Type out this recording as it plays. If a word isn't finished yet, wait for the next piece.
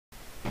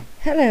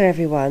Hello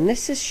everyone,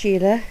 this is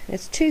Sheila.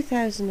 It's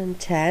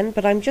 2010,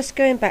 but I'm just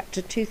going back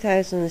to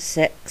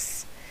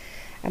 2006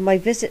 and my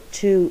visit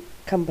to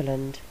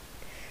Cumberland,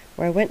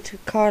 where I went to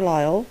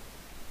Carlisle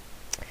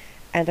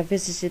and I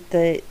visited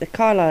the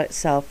Carlisle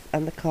itself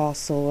and the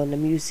castle and the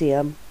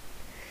museum.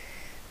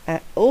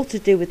 All to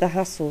do with the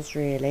Hasells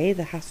really,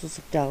 the Hasells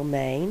of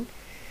Dalmain,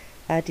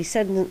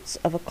 descendants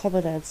of a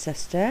common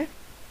ancestor,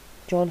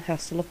 John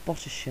Hasell of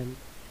Bottisham.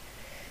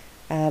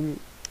 The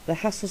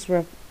Hasells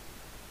were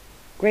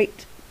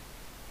great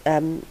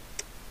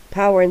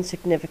power and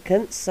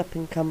significance up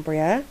in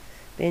Cumbria,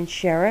 being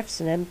sheriffs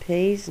and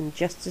MPs and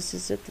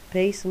justices of the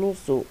peace and all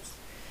sorts.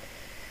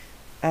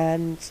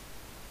 And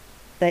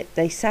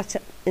they sat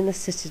in the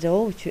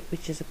Citadel,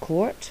 which is a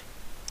court,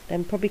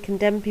 and probably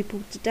condemned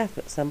people to death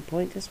at some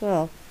point as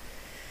well.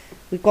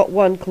 We've got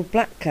one called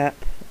Blackcap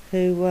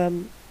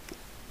who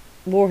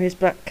wore his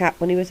black cap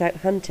when he was out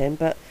hunting,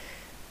 but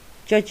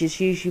judges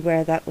usually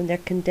wear that when they're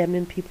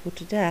condemning people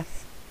to death.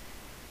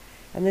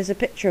 And there's a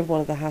picture of one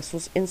of the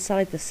Hasells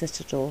inside the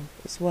Citadel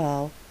as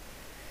well.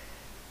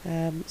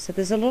 So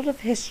there's a lot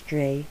of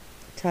history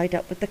tied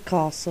up with the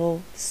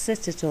castle, the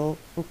Citadel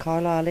and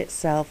Carlisle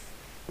itself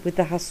with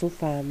the Hasell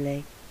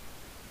family.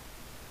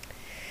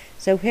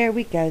 So here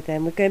we go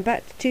then. We're going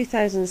back to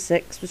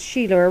 2006 with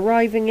Sheila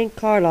arriving in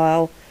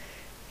Carlisle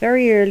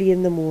very early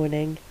in the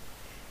morning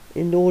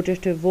in order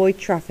to avoid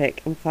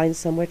traffic and find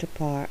somewhere to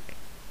park.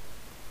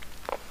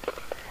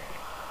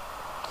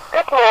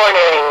 Good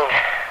morning.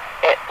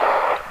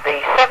 The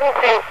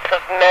 17th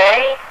of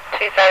May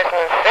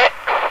 2006.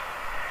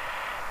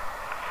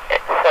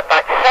 It's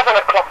about 7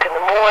 o'clock in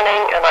the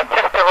morning and I've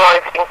just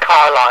arrived in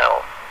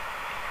Carlisle.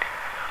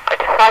 I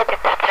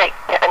decided to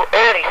get an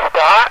early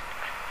start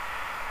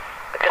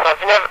because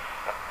I've never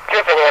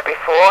driven here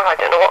before. I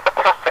don't know what the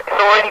traffic is,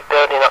 already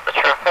building up the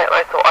traffic.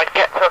 I thought I'd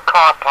get to a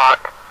car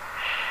park.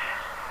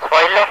 So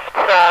I left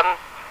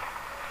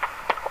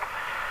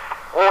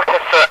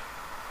Waterfoot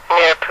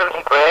near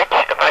Pooley Bridge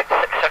about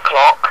 6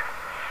 o'clock.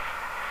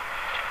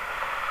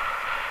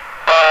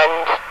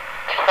 And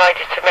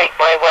decided to make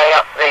my way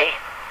up the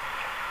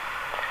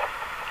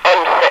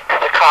M6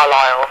 to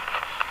Carlisle.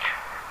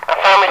 I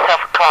found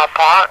myself a car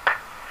park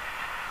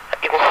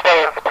that you can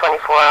stay in for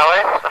 24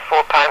 hours for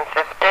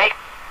 £4.50.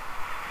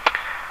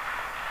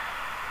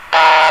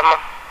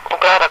 I'm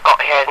glad I got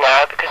here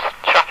now because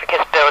traffic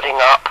is building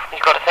up.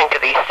 You've got to think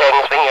of these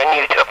things when you're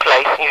new to a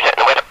place and you don't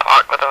know where to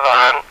park with a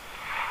van.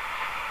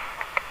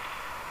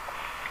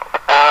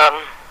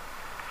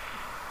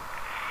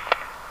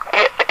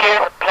 The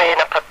gears are playing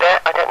up a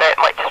bit. I don't know, it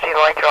might just be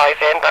my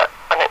driving, but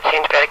I don't seem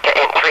to be able to get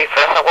in through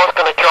first. I was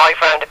going to drive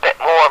around a bit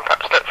more and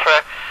perhaps look for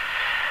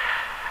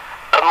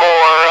a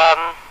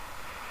more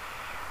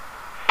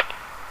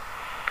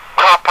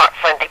car park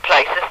friendly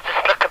place. This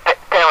just look a bit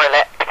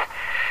derelict,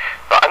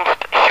 but I'm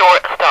sure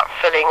it'll start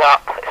filling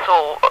up. It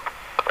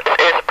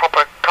is a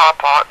proper car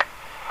park.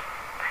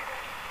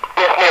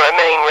 It's near a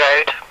main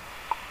road.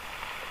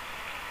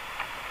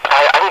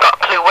 I haven't got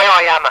a clue where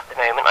I am at the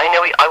moment. I know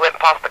I went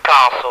past the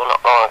castle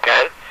not long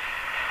ago.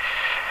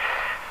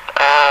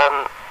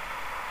 I'm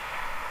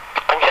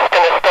just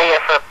going to stay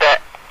here for a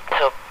bit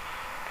till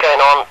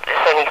going on.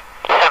 It's only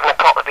 7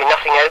 o'clock, there'll be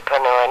nothing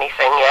open or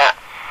anything yet.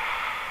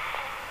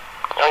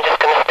 I'm just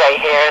going to stay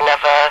here and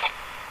have a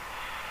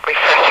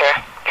refresher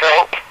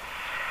drink.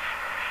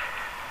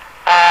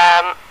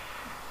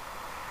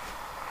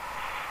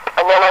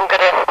 And then I'm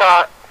going to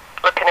start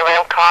looking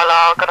around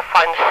Carlisle. Got to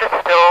find the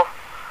Citadel.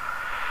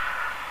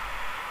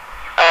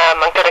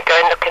 I'm going to go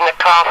and look in the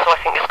castle. I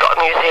think it's got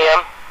a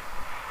museum.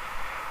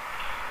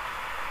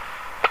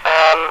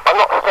 I'm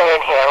not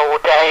staying here all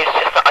day. It's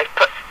just that I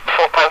put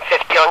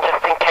 £4.50 on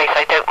just in case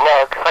I don't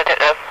know, because I don't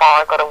know how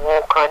far I've got to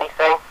walk or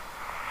anything.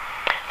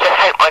 Just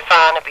hope my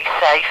van will be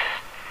safe,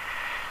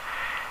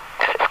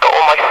 because it's got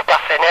all my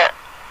stuff in it.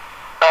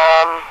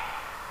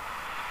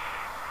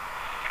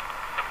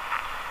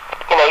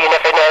 You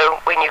never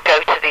know when you go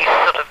to these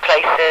sort of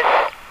places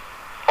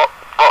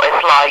what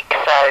it's like.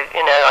 So,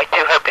 I do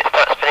hope it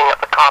starts filling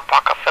up the car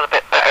park. I feel a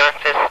bit better if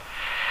there's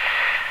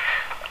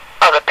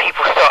other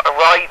people start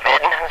arriving.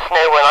 There's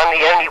no one. I'm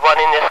the only one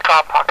in this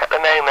car park at the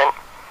moment.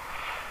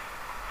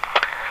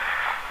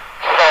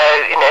 So,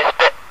 it's a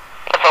bit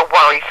of a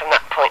worry from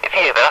that point of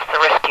view, but that's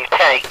the risk you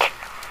take.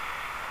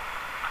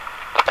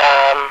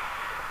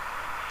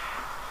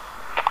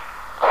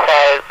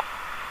 So,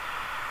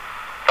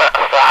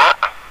 that's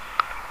that.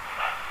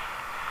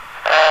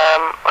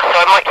 So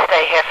I might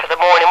stay here for the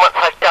morning once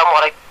I've done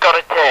what I've got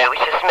to do,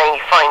 which is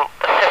mainly find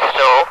the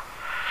Citadel.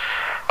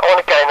 I want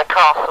to go in the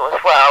castle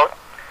as well.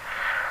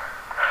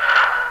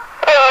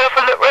 Have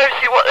a look around,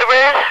 see what there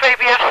is,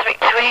 maybe have something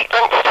to eat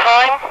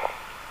lunchtime.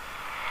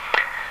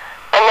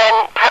 And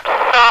then perhaps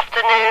this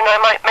afternoon I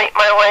might make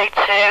my way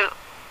to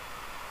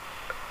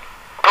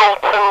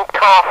Broughton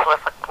Castle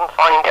if I can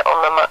find it on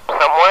the map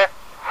somewhere.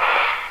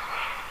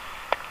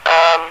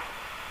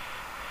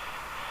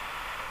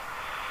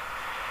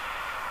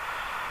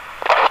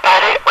 That's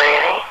about it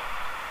really.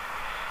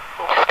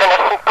 I'm just going to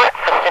have some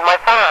breakfast in my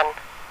van.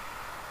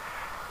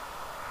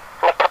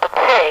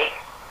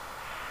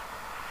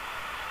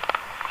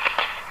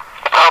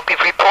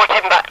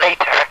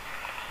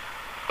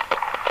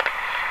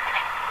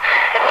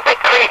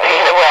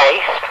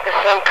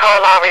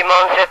 Carlisle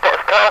reminds me a bit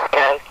of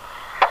Glasgow.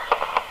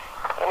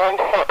 And I'm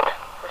sat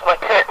with my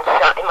curtains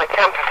shut in my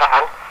camper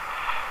van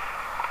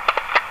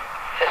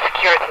for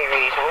security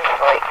reasons,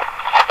 like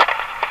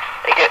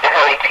they don't know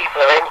how many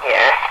people are in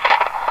here.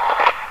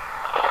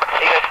 So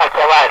even if I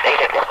go out, they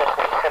don't know if there's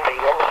going to be somebody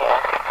in here.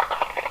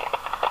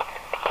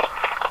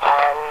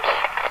 And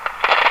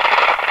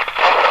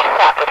I'm sort of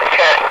sat with the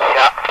curtains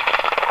shut.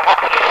 I've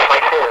had to use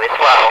my loo as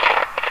well.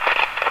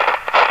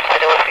 So I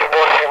don't want to be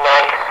wandering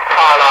around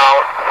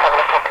Carlisle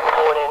 7 o'clock in the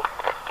morning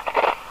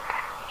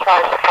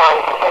trying to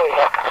find a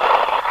toilet.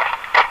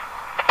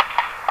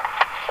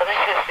 So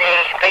this is the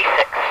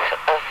basics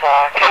of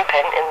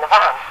camping in the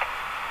van.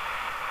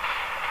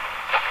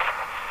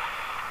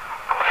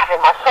 I'm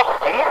having my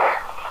frosties.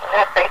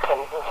 I had bacon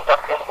and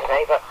stuff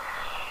yesterday, but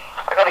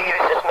I've got to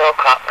use this milk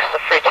cup because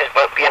the fridges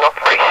won't be in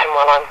operation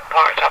while I'm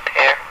parked up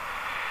here.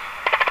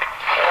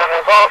 So I'm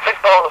having a big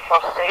bowl of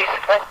frosties, a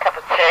nice cup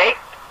of tea.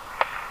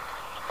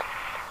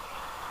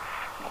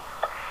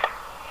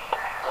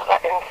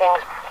 Letting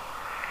things...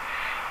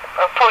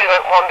 I probably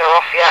won't wander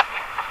off yet.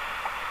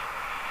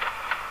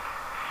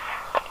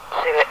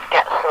 See it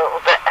gets a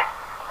little bit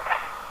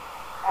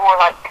more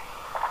like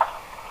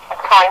a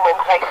time when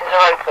places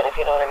are open, if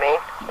you know what I mean.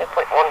 No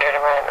point wandering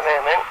around at the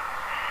moment.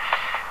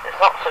 There's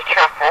lots of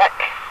traffic.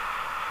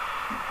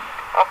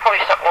 I'll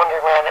probably stop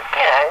wandering around at,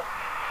 you know,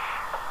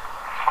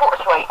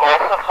 it's 8:15 now,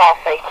 so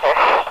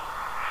 8:30.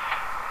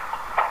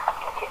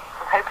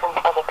 I'm hoping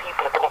other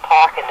people are going to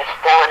park in this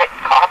derelict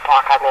car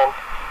park I'm in.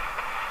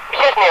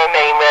 Which is near a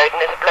main road,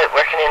 and there's a bloke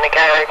working in the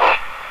garage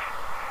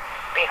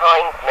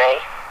behind me.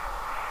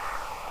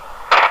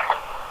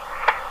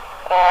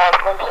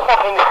 I'm just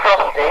having the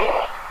frosties.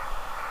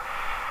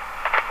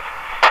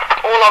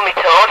 All on me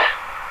Todd.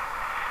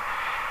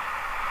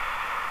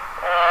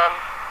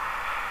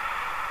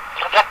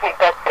 I've left my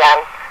bed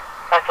down,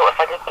 so I thought if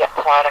I did get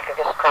tired I could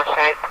just crash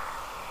out.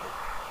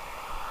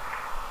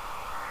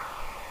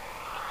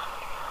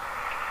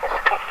 It's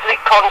a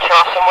complete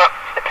contrast from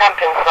the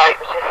camping site,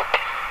 which is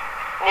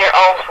near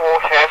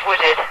Ullswater,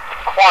 wooded,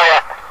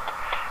 quiet.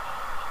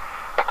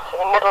 It's in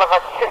the middle of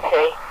a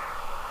city.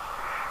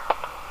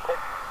 There's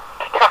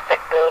traffic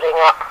building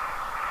up.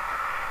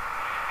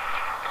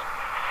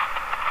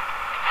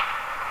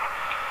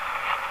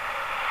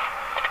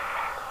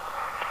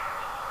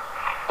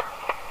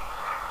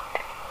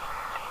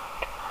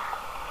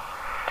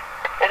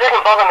 It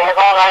doesn't bother me at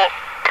all.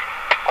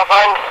 My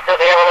van's still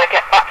there when I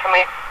get back from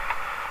me.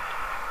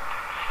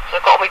 So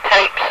I've got all my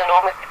tapes and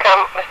all my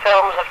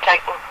films I've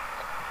taken.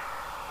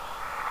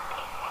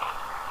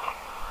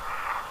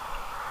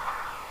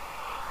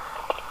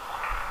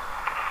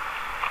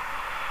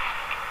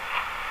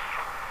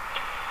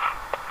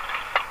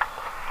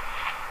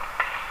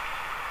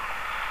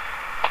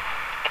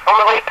 On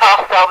the way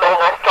past Dalmain,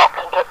 I stopped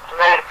and took a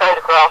load of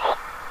photographs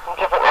from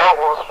different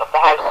angles of the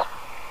house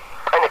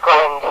and the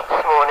grounds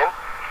this morning.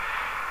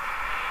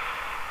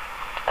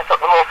 I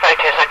thought the more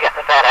photos I get,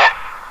 the better.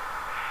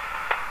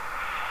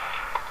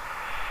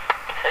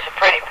 It's a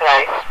pretty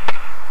place.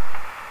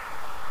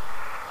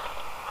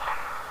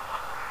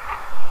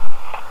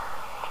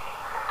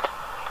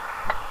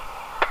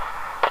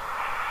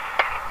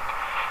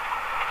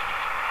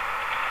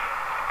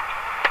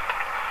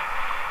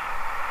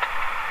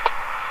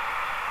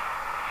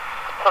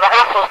 So the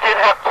Hassells did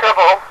have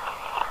trouble,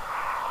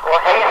 or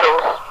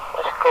Hazels, I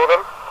should call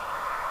them,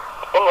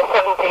 in the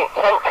 17th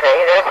century.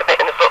 There's a bit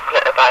in the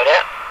booklet about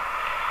it.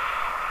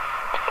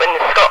 When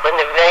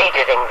Scotland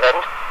invaded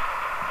England,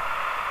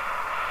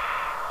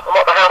 and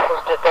what the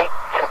Hassells did, they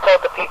just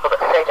told the people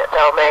that stayed at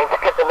Dalmain to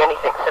give them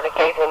anything, so they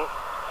gave them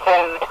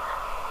food,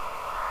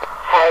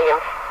 hay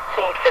and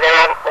feed for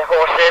their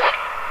horses,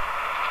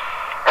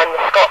 and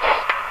the Scots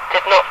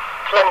did not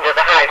plunder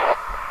the house.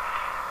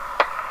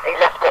 They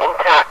left it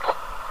intact.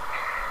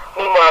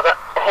 Meanwhile, the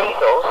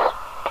Hazels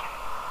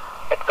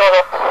had gone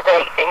off to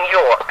stay in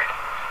York.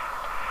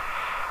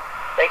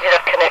 They did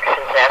have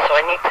connections there, so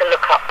I need to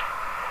look up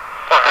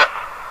that.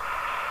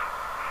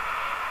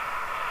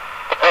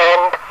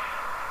 And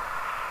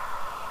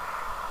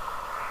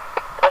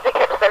I think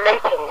it was the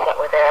Leightons that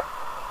were there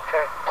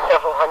for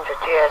several hundred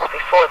years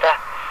before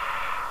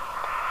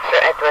Sir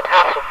Edward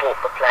Hassel bought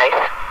the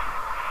place.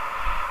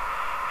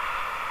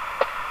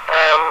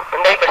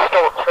 And they were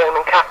staunch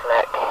Roman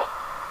Catholics.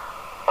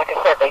 Like I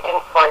said, they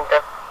didn't find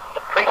the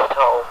priest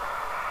hole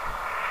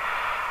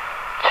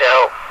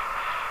till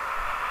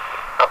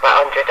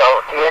about 100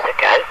 odd years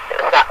ago. It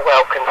was that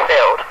well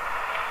concealed.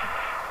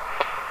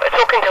 But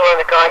talking to one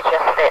of the guys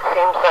yesterday, it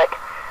seems like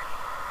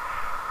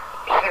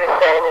he was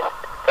saying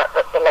that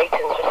the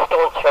Leightons were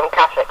staunch Roman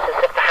Catholics, as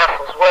if the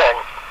Hassels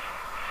weren't.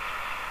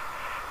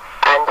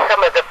 And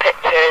some of the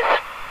pictures,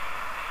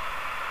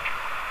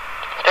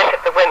 especially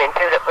of the women,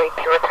 do look very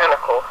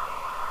puritanical.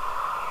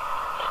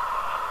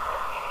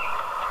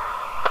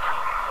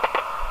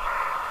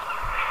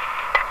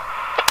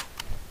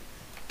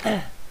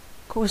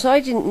 Of course, I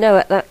didn't know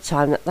at that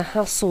time that the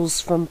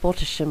Hassells from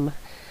Bottisham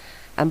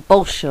and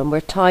Bolsham were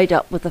tied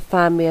up with the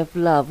family of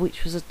Love,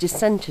 which was a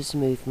dissenters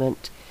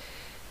movement.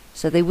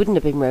 so they wouldn't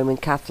have been Roman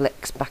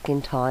Catholics back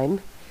in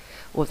time,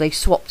 or they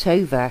swapped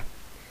over.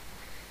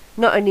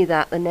 Not only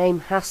that, the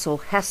name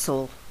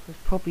Hasell was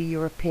probably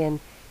European,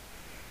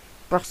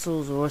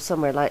 Brussels or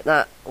somewhere like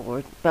that,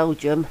 or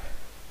Belgium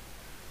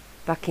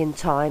back in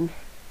time,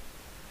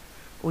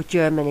 or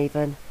German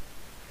even.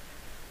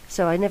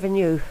 So I never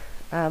knew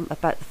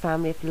about the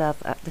family of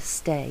love at this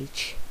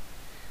stage.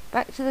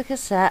 Back to the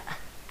cassette.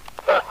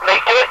 They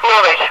do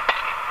acknowledge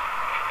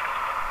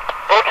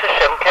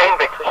Bottersham,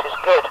 Cambridge, which is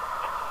good.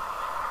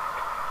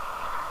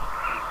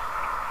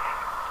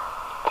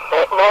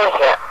 They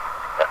acknowledge it.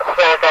 That's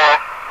where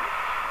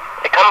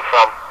they come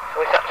from.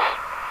 So that's,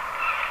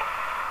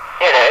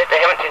 they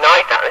haven't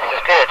denied that. This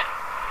is good.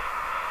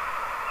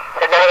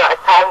 So now that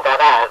I've found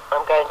that out,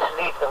 I'm going to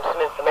leave them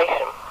some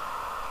information.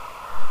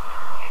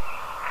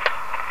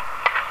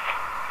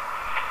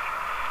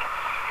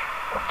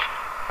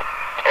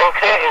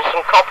 Including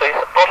some copies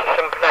of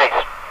Bottersham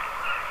Place.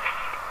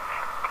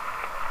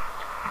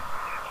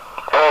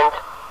 And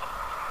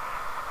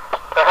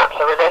perhaps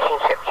a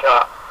relationship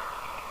chart.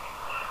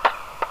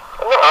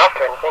 I'm not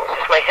after anything, it's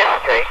just my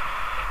history. I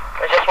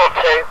just want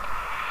to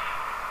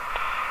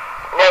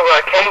know where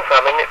I came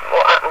from and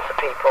what happened to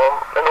people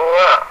and all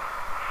that.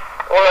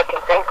 All I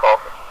can think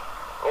of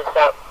is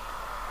that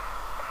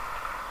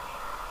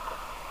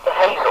the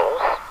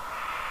Hazells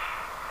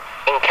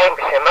in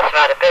Cambridgeshire must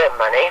have had a bit of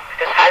money,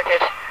 because how did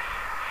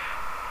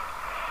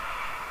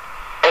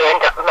they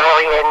end up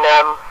marrying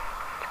into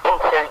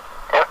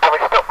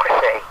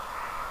aristocracy?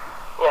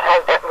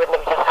 How that wouldn't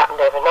have just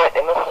happened overnight.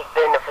 They must have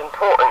been of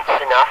importance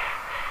enough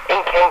in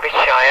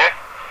Cambridgeshire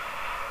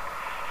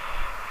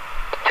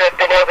to have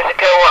been able to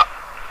go up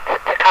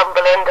to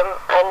Cumberland and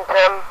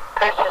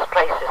purchase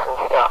places and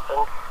stuff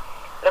and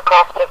look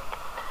after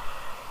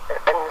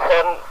and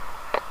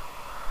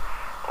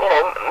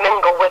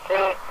mingle with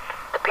the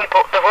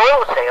people, the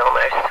royalty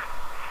almost.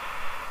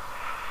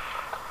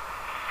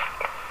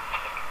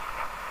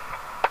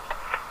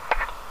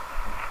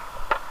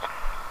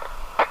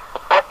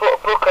 I bought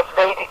a book of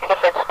Lady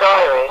Clifford's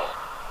diaries,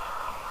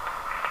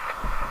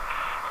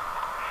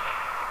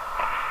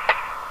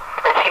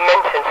 and she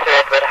mentioned Sir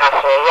Edward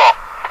Hasell a lot.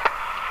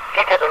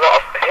 He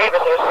was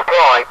a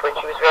scribe when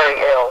she was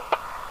very ill.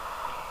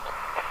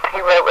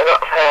 He wrote a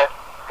lot of her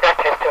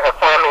letters to her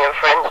family and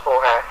friends for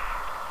her.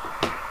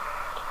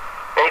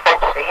 And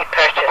eventually he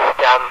purchased,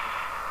 no,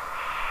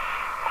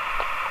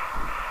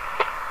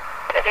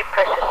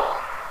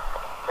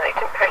 he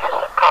didn't purchase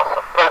that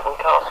castle, Broughton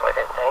Castle, I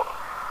don't think.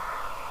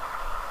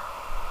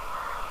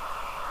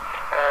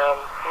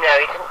 No,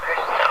 he didn't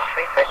purchase that off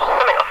her. He purchased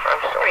something off her,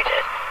 I'm sure he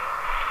did.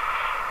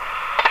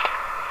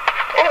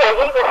 Anyway,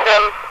 he was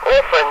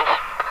orphaned,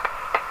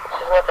 which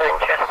is another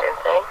interesting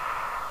thing.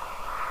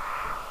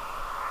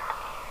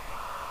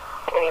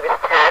 When he was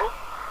 10.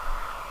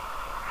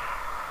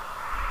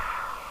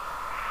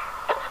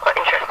 That's quite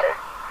interesting.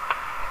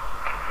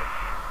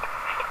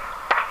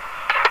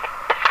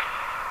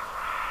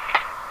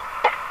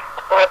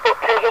 Well, I bought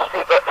 2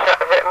 history books that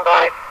are written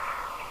by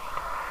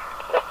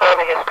the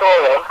family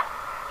historian.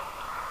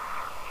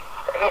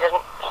 He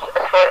doesn't,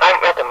 as far as I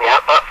haven't read them yet,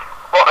 but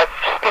what I've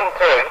skimmed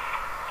through,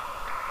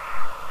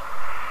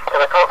 and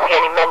I can't see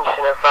any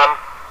mention of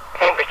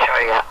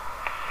Cambridgeshire yet.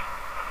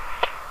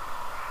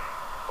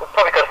 We've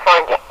probably got to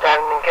find it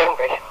down in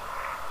Cambridge.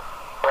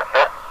 Like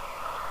that.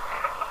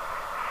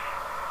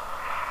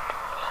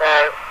 So,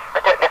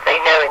 I don't know if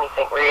they know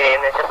anything really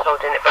and they're just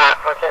holding it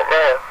back, I don't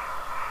know.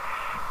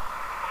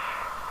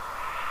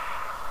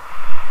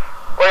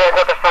 Whereas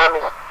other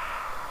families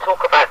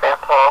talk about their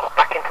past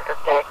back into the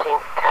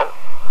 13th, 10th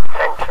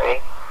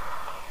century,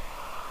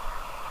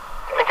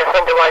 I just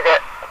wonder why the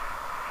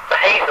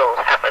Hazells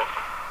haven't.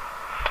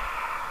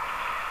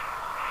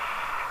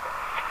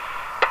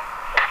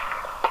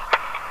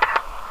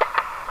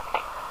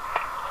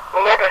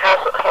 Edward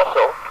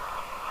Hasell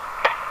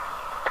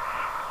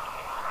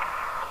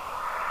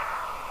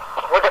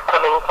would have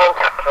come in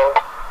contact with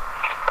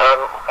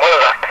one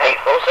of that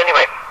Hazells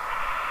anyway,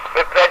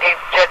 with bloody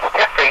Judge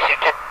Jeffreys, who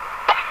did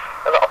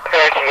a lot of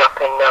purging up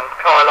in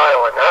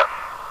Carlisle and that.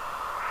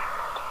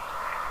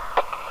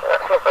 So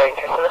that's all very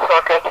interesting. So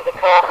I'll go to the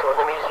castle and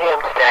the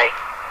museum today.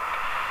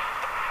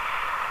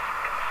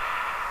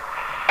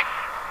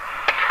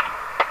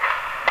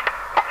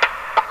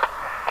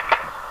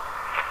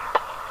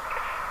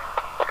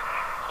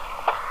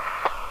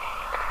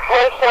 No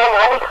sign of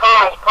any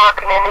cars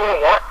parking in here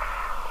yet.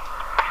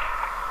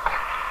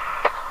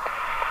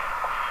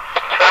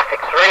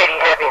 Traffic's really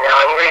heavy now.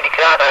 I'm really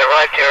glad I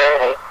arrived here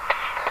early.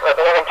 I've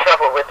been having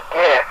trouble with the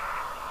gear.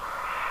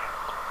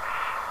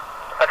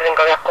 I think I'm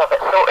going to have it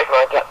sorted when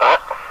I get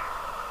back.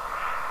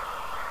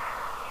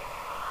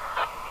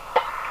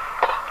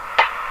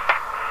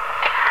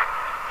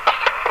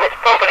 It's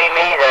probably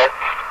me though.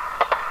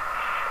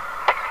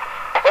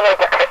 When I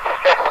get a bit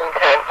stressed and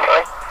tense, I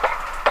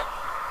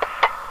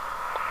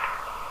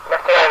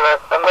mess around,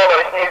 and when I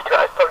was new to it,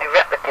 I probably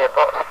wrecked the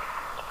gearbox.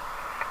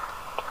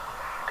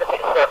 Because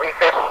it's a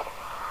reverse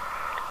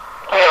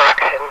gear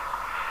action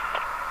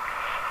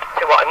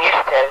to what I'm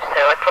used to, so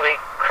I probably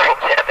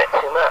cranked it a bit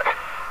too much.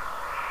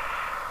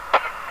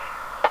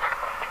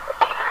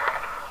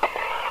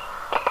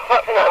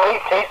 Apart from that, I'm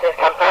really pleased with the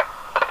camper.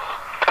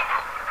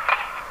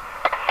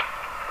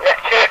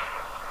 Electric,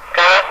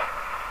 gas,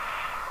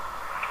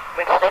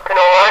 been sleeping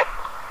alright.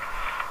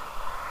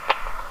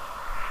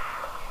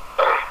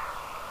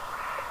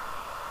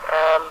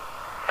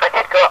 I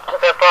did go up to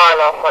the bar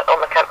last night on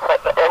the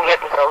campsite, but it only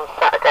opens on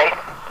Saturdays,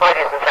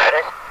 Fridays and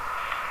Saturdays.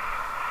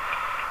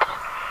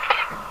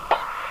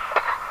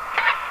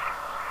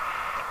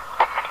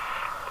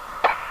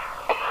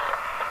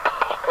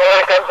 I'm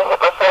going to go and visit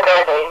my friend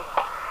Eileen.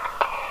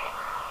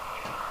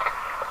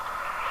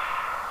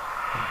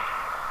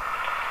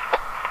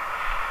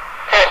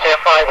 Thursday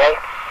or Friday.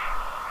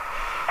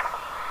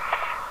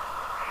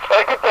 Well,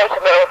 I did go to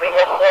Melbourne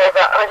yesterday,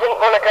 but I didn't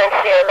want to go and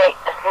see her late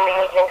in the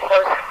evening, so I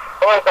was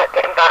worried about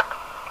getting back,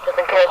 because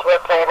the girls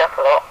were playing up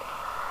a lot.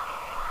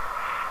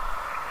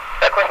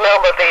 But of course,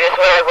 Melbourne is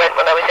where I went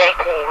when I was 18.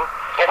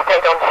 I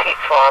stayed on sheep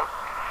farm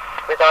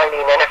with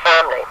Eileen and her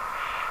family.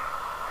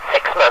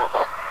 6 months.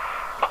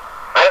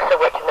 I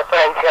also worked in the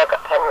brown jug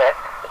at Penrith,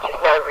 which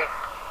is now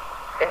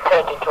been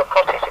turned into a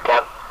cottage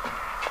again.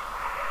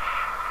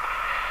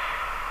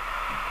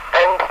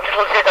 And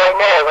little did I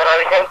know, when I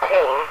was 18,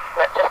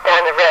 that just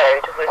down the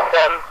road was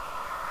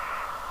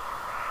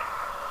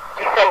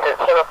descendants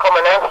from a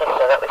common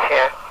ancestor that was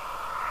here.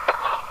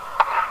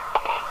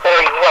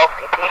 Very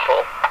wealthy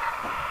people.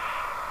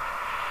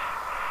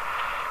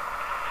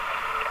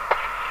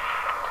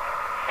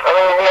 I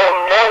mean, they own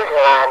loads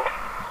of land.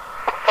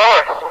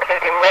 Forests,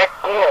 including red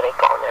deer, they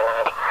got on their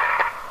land.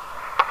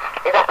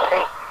 They've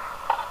actually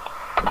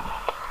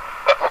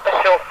got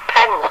special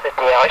pens for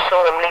deer. I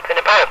saw them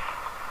leaping about.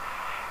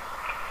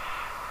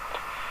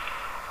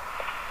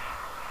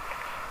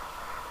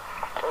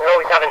 And they're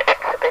always having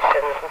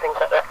exhibitions and things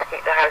like that to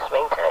keep the house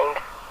maintained.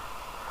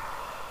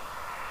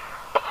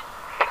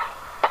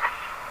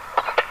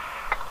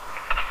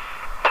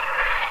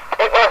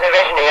 It was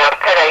originally a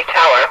Pelé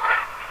tower,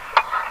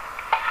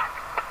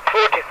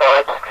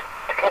 fortified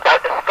to keep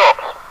out the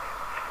Scots.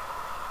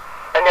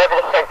 And over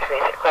the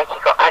centuries it gradually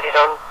got added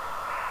on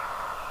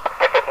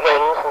different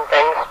wings and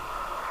things.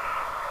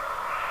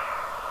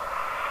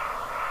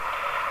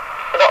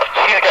 A lot of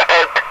Tudor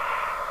oak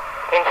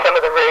in some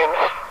of the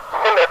rooms.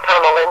 Similar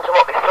panelling to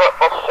what we saw at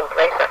Boston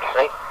Place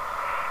actually.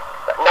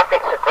 But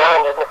nothing so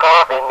grand as the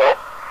carving there.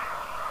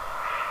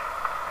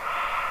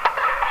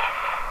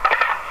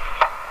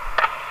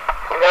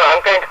 No,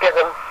 I'm going to give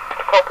them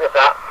a copy of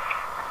that.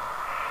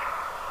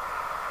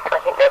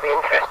 I think they'll be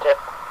interested.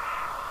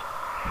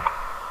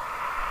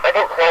 I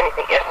didn't say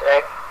anything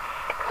yesterday,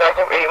 because I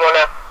didn't really want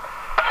to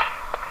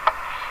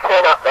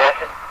turn up there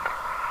to,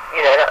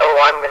 you know, that, oh,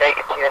 I'm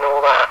related to you and all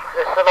that,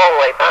 because it's a long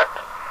way back.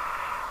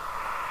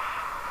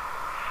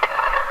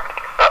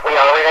 But we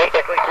are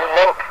related, we do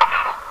link.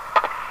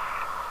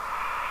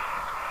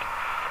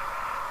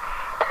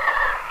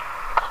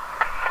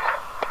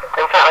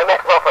 In fact, I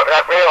met Robert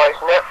without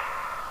realising it.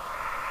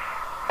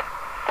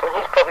 And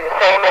he's probably the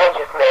same age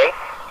as me.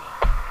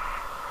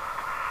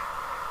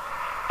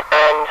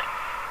 And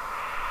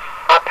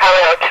our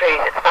parallel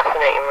trees, it's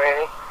fascinating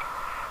really.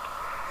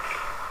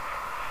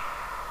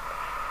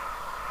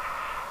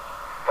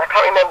 I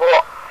can't remember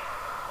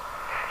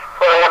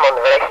where I am on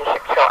the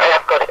relationship chart. I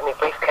have got it in my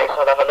briefcase,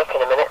 I'll have a look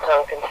in a minute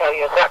so I can tell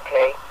you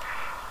exactly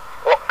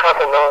what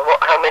cousin or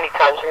how many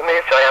times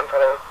removed I am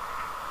from him.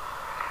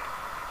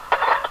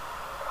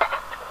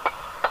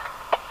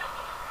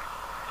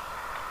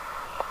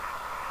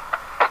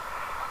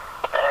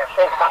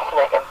 So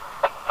fascinating.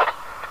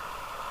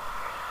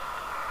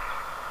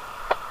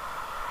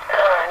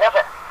 Oh, I love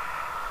it.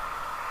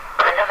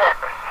 I love it.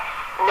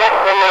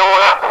 Nesting and all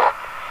that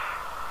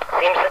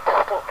seems a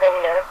distant thing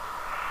now.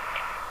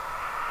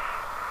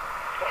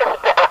 I'm just a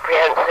bit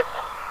apprehensive.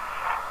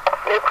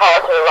 New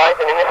cars are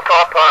arriving in this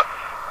car park.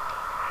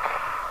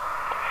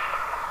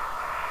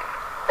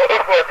 It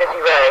is near a busy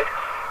road.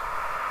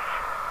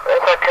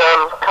 There's like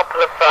a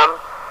couple of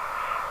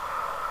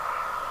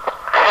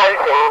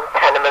housing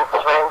tenements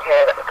around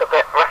here that look a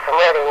bit rough and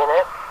ready, you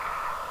know.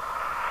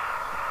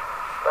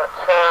 But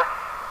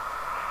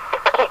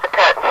if I keep the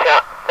curtain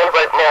shut, they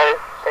won't know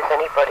there's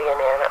anybody in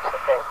here, that's the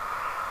thing.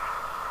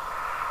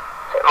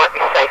 So it might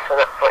be safe from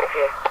that point of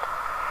view.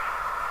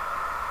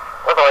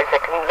 Otherwise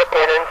they can look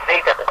in and see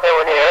that there's no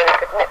one here and they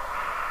could nip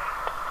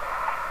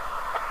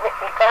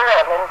me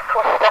down. And of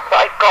course stuff that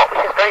I've got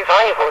which is very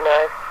valuable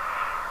now.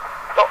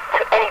 Not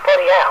to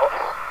anybody else,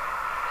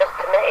 just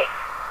to me.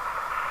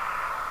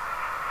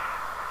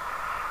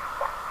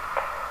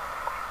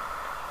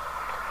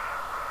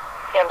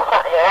 Yeah, I'm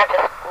sat here, I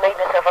just made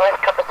myself a nice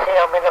cup of tea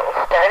on my little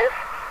stove,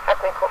 had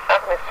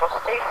my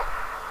frosties,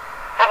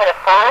 having a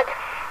fag,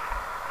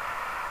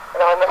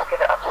 and I must give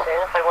it up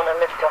soon if I want to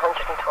live to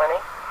 120.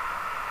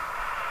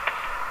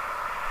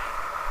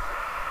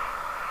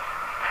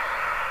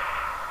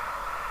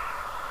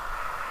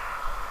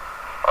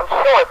 I'm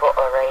sure I bought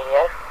a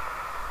radio,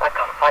 I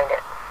can't find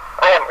it.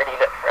 I haven't really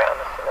looked for it, I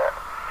must admit.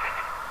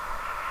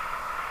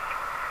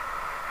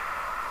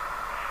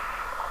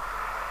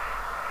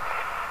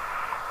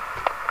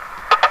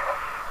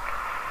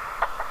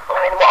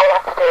 mean, what I'll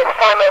have to do is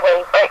find my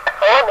way back.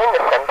 I am in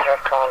the centre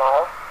of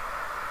Carlisle.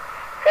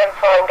 Go and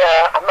find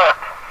a map.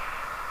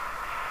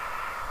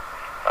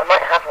 I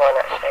might have one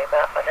actually,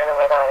 but I don't know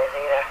where that is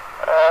either.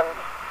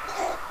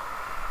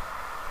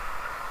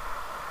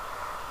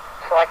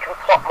 So I can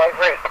plot my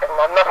route, and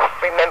I must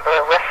remember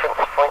a reference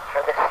point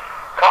for this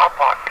car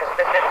park, because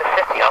this is the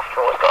city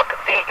after all. It's got a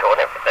cathedral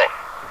and everything.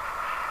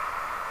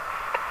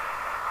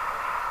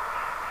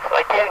 So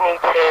I do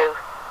need to...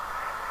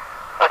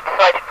 I've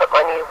decided to put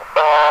my new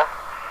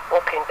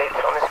walking boots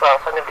on as well,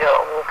 so I'm going to do a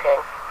lot of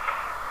walking.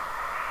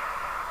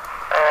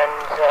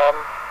 And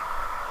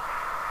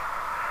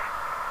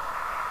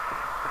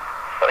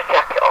put a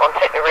jacket on,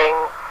 take my ring,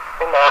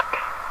 my Mac,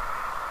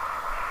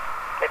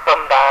 my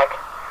bum bag.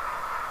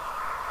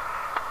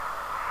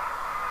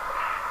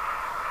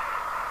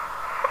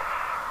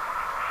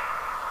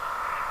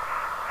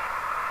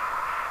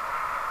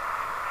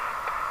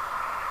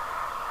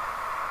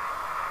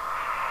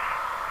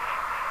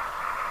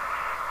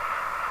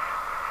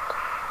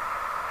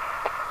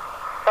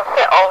 That's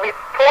it, I'll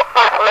report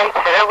back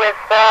later with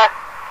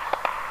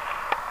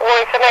more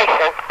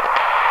information.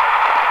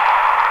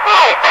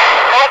 Right,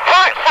 I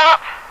parked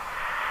up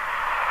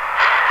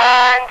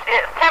and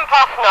it's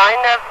 9:10.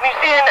 The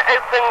museum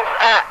opens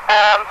at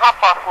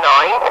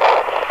 9:30.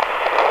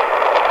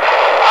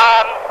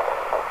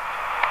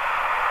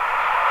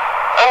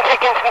 I'm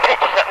taking some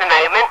pictures at the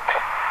moment,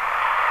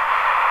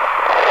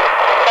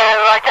 so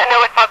I don't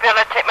know if I'll be able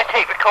to take my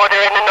tape recorder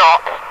in or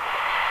not,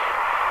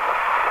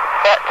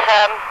 but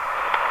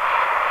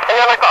and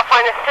then I've got to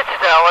find a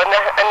citadel,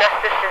 unless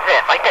this is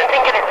it. I don't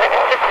think it is a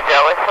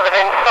citadel, it's sort of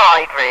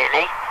inside,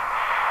 really.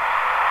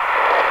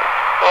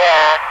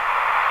 Yeah.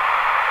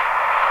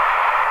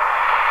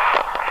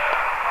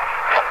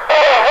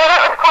 Oh, well,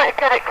 that was quite a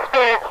good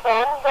experience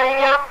then.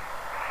 I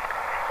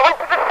went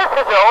to the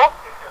citadel,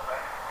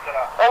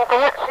 and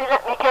they actually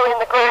let me go in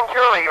the grand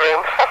jury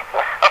room,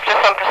 after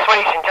some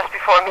persuasion just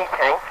before a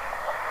meeting.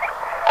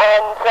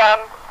 And,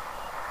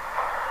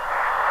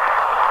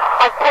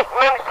 I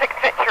managed to take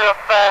a picture of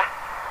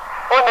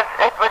one of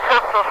Edward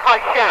Hassell's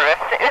high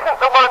sheriffs. It isn't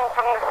the one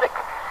from the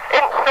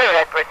isn't Sir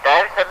Edward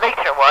though, it's a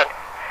later one,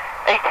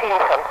 18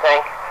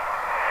 something.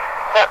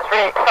 So that was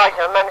really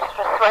exciting. I managed to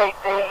persuade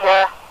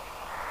the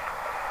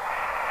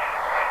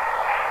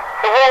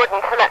warden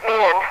to let me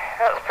in.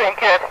 That was pretty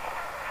good.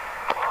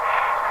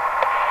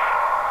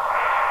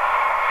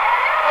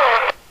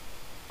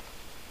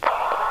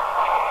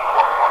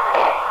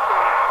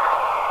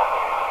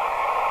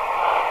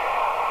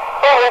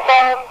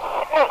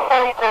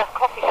 Outside the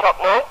coffee shop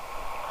now.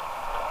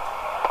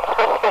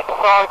 Specific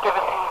bar give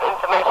us some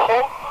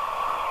information.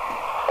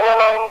 And then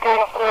I'm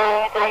going to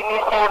the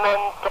museum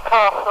and the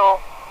castle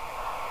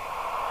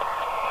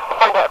to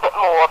find out a bit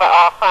more about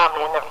our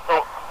family and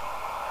everything.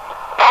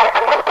 Right,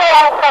 I'm just going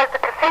outside the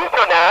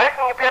cathedral now,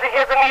 and you'll be able to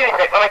hear the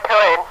music when I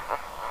come in.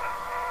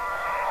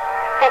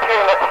 Thank you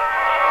very much.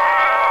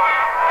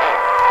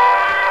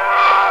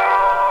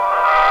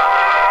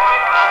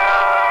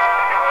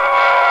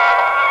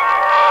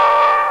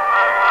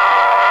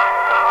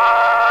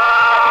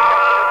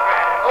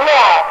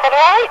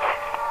 Alright?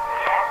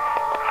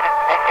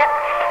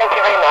 Thank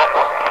you very much.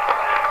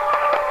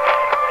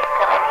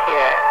 Down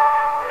here,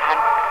 and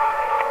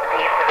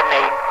these are the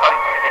main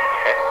points of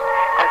interest,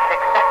 and it's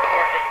exactly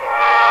as it is.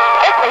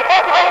 Okay,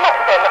 thank you very much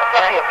then. That's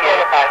lovely of you.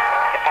 About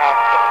if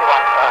you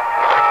want to.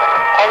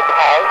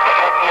 Okay.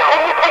 Can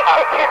you take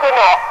pictures or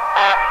not?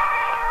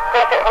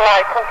 Since it's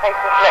allowed some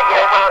places to let you.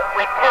 Well,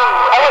 we do.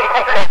 I won't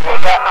take pictures,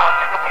 but...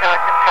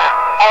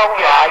 Oh,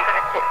 right.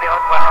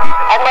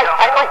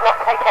 I might not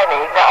take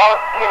any, but I'll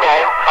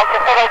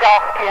just thought I'd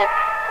ask you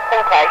just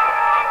in case.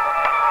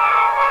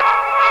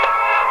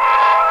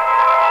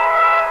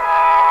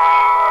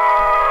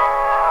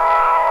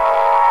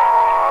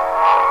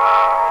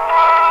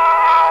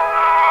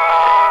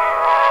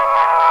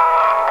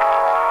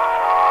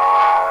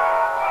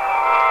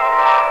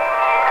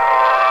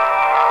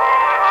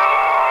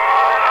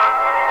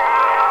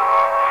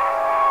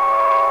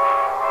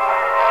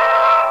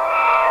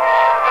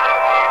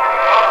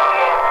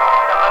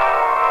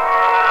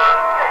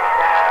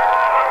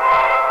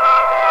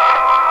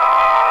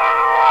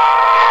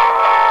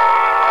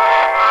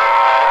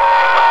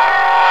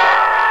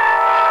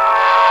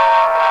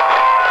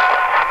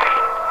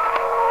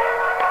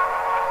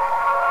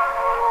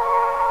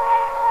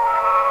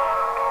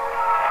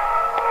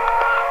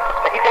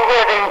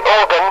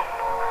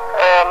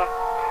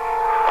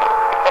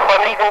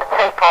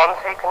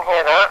 So you can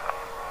hear that.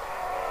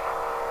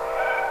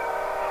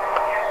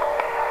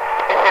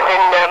 This is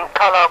in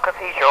Carlisle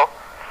Cathedral.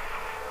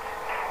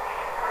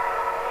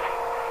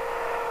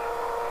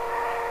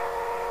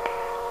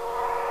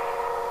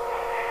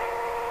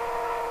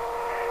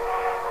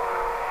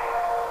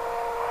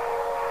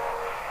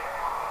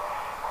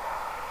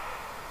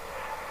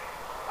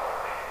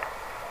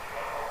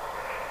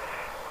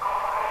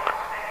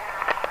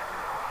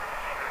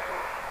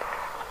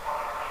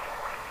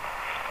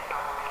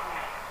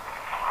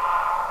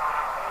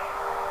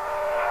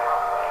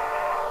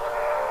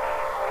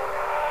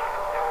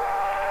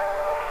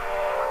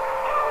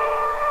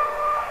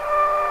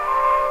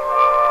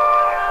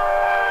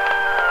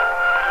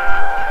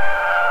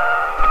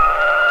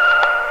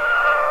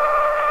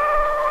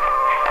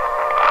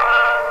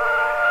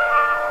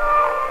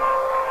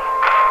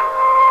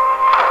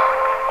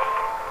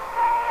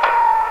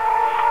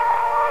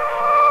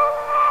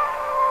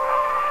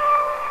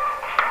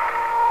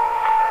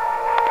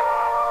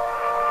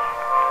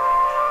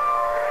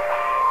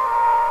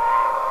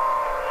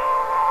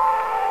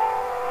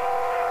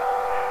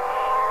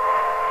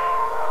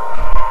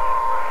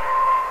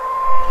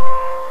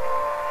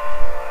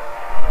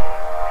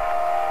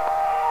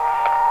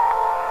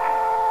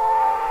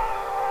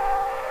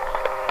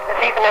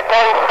 the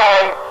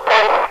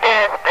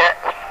downstairs bit,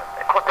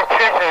 called the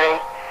Treasury.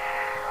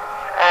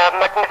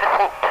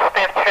 Magnificent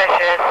display of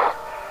treasures.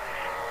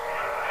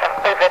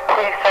 Over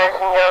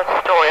 2,000-year-old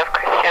story of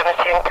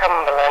Christianity in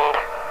Cumberland.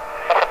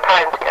 Lots of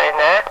pounds going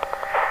there.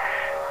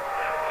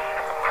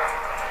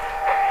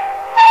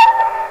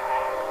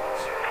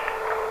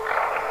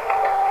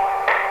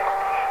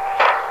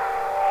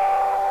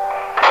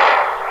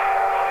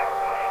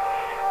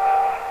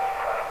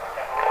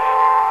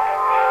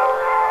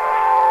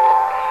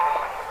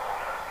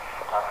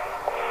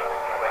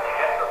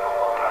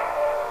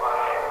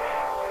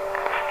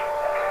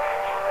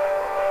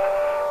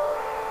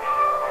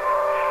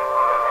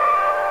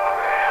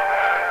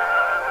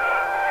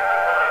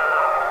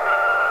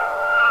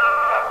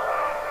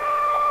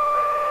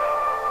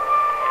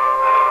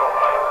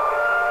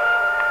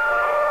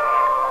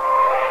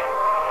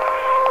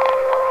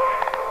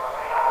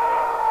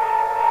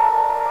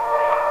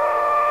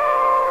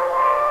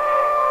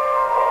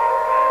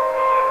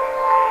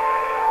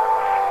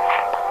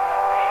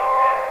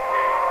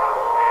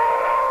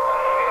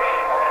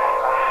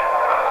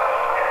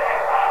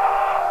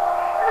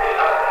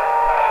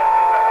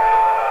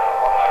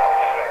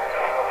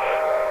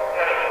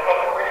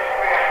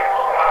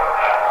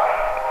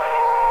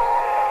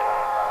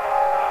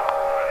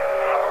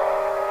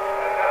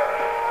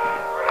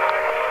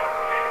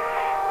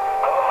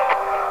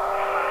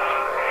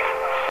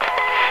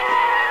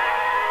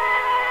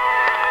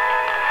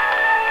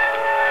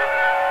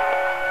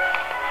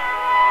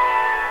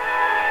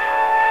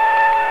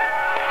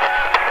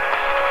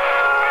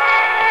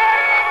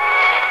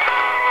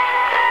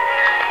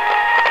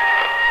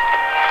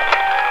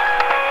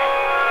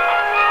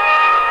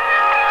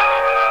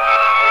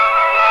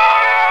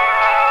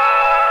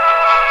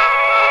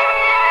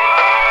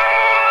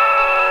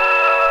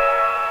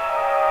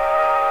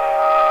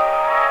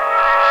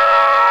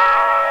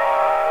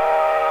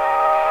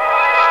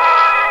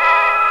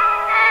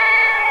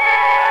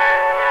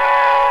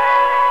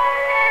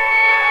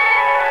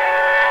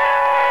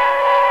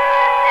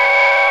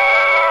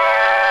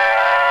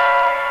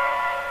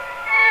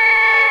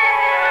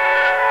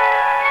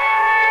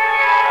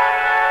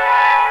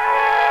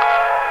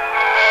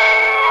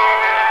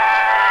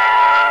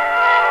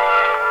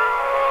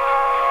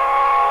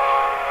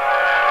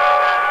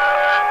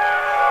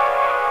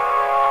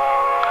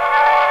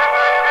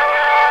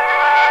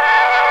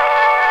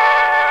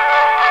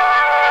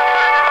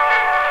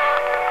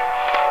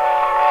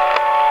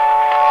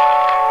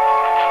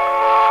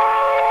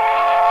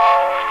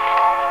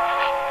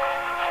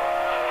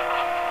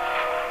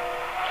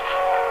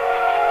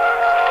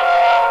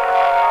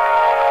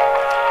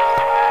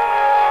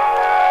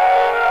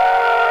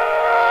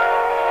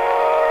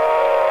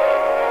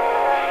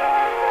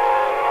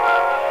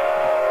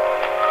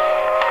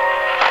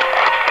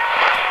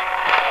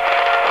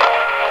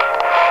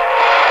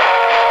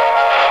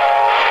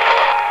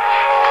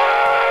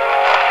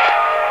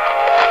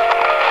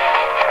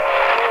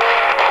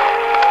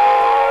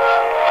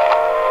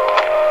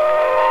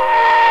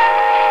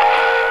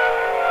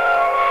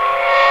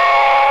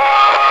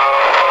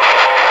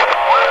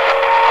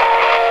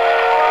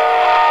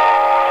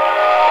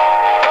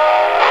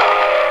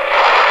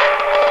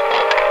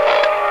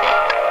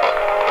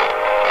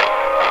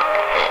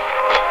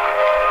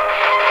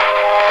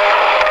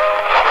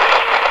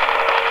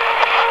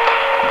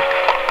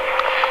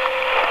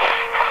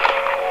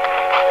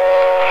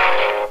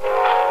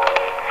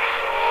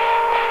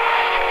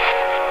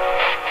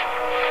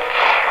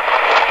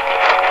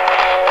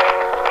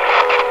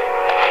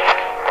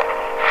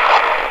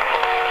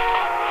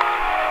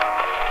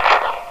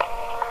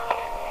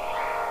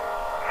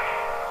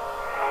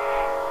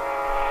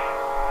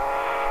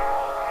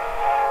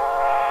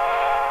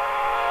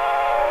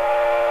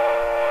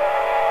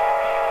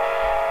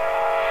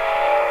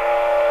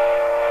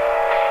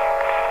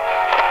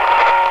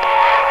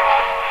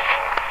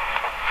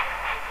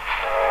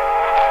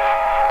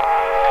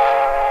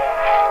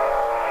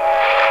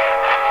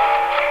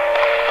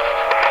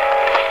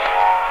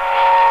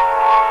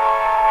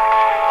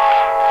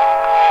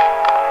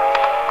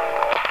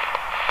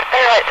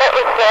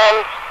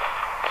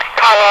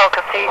 Carlisle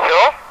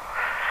Cathedral,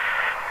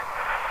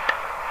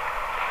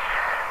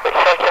 which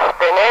I've just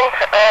been in,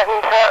 and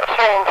it's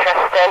very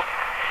interesting.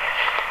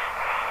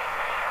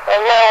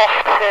 I'm now off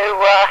to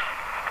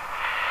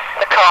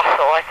the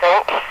castle, I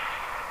think.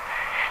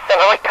 Then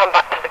I might come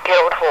back to the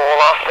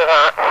Guildhall after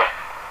that.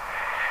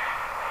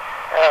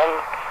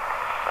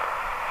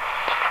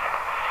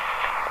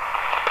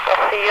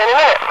 I'll see you in a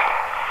minute.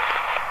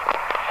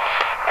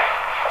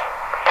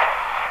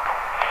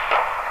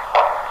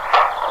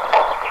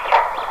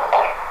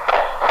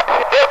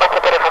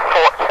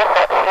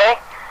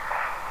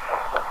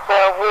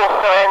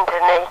 Water in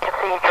the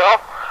cathedral,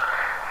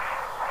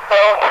 so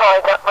all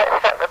tied up. I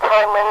expect the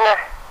time when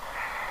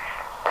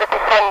to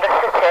defend the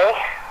city.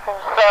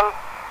 There's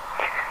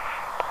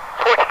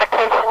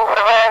fortifications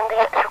around the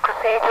actual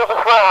cathedral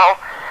as well,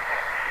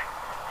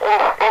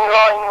 in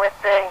line with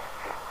the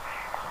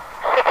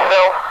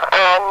Citadel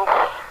and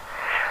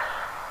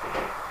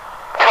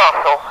Castle.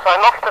 castle. So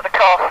I'm off to the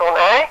castle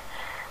now.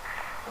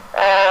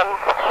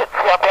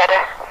 Hopefully I'll be able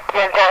to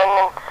go down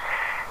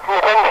in the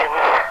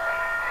dungeons.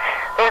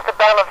 There's the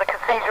bell of the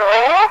cathedral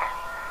ringing.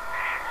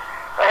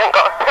 I haven't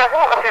got a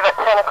present, it must be about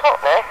 10 o'clock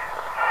now.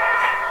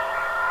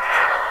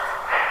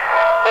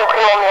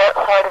 Walking on the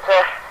outside of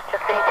the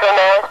cathedral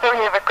now, it's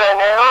very overgrown.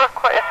 There are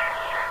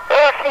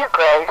a few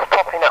graves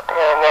popping up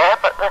here and there,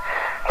 but the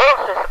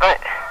grass is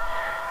about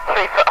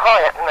 3 foot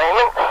high at the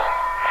moment.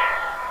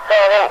 They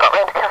haven't got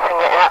round to cutting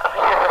it yet,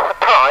 which is a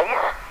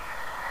surprise.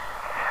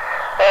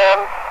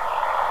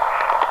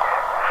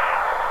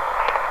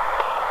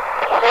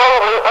 So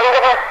anyway, I'm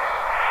going to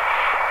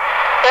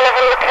have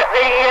a look at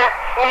the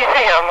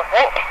museum, I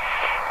think.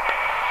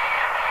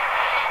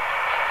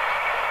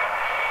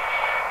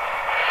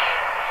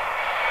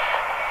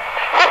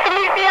 Is this the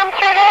museum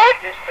through here?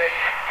 Yes, please.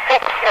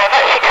 Thank you. I've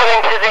actually come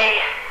into the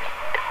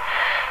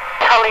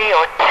Tully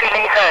or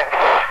Tully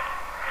House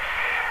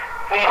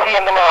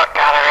Museum and Art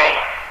Gallery.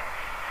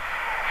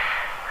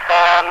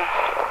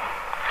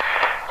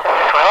 Just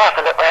as well, have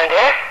a look round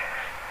here.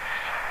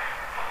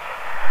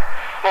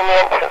 I'm in the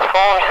entrance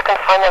hall, I'm just going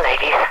to find the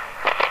ladies.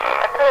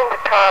 I'm going to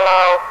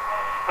Carlisle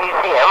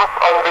Museum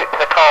en route to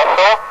the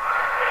castle,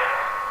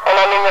 and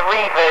I'm in the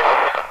Reivers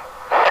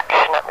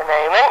section at the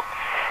moment.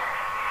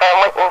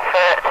 I'm waiting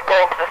to go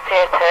into the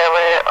theatre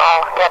where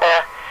I'll get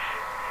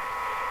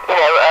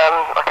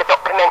like a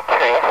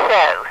documentary, a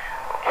show.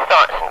 It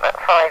starts in about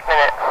 5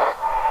 minutes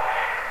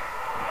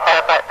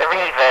about the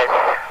Reivers.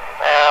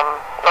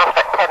 Last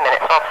about 10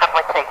 minutes, I'll have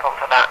my tape on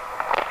for that.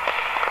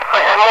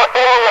 Right, I'm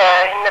in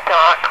there in the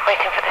dark,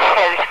 waiting for the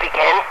show to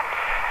begin.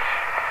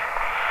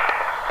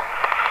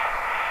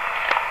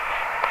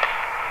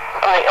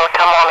 Something will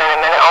come on in a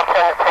minute, I'll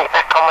turn the tape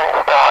back on when it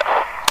starts.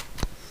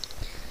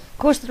 Of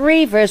course, the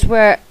Reivers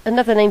were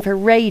another name for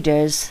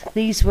raiders.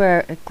 These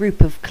were a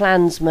group of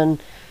clansmen,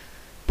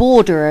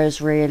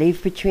 borderers really,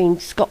 between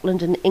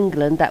Scotland and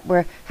England that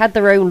had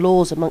their own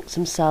laws amongst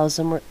themselves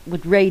and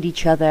would raid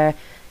each other,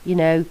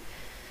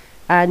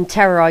 and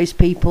terrorise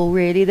people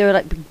really. They were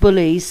like big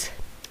bullies,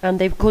 and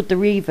they've called the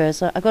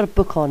Reivers. I got a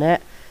book on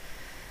it,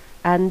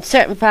 and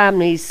certain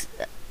families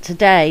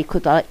today,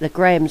 like the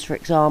Grahams for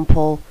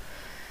example,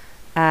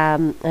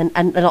 and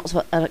lots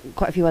of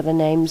quite a few other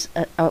names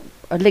are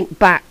linked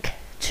back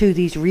to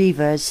these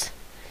Reivers.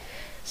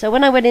 So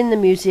when I went in the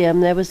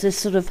museum, there was this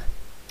sort of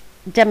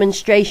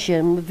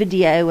demonstration with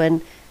video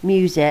and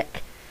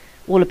music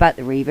all about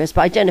the Reivers,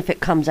 but I don't know if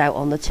it comes out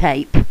on the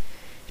tape.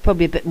 It's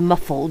probably a bit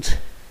muffled.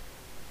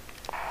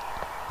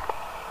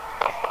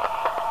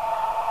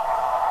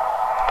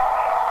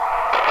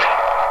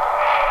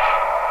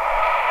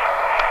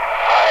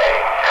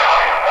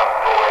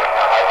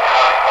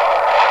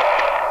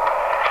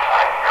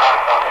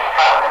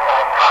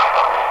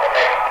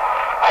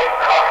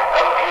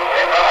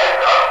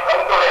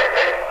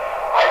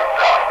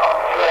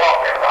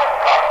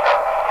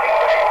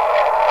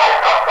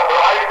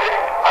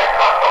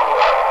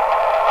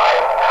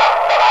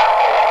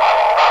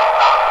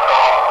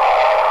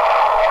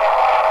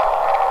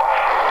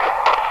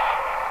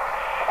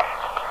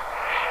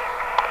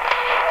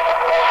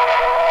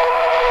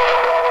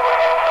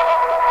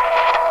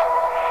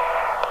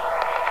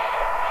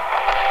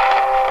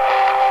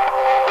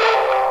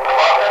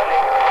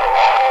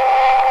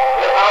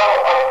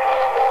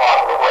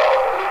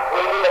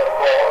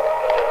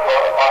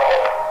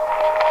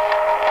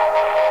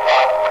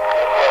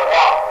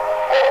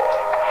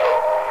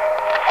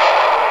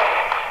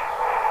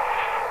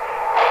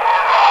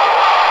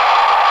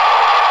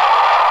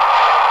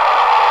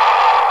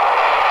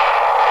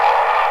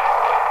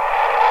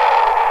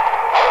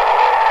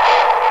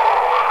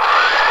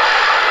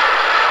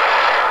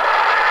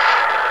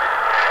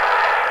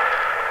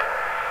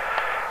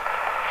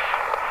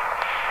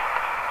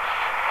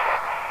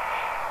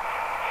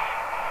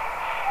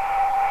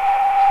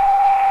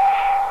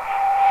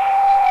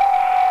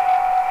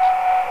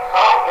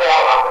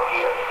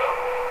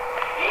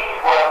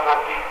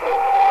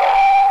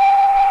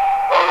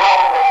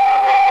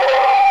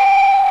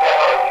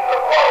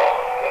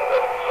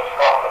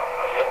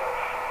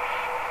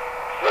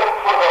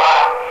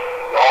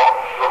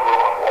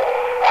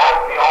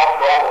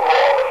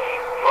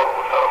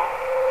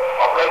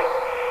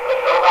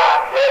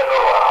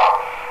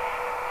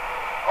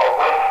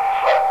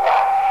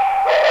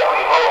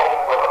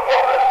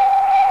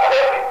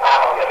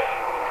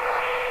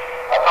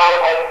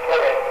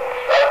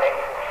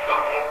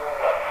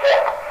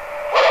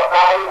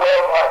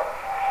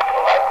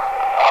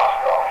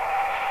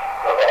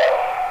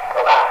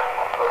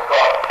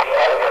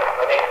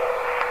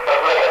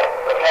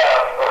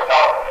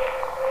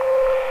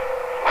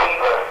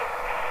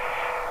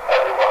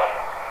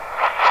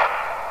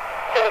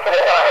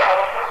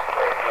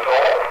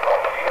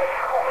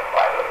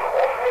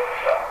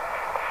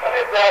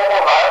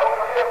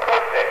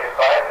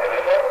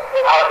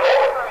 How it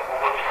all people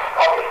will be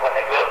Scottish when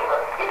they go to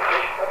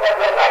English, but they're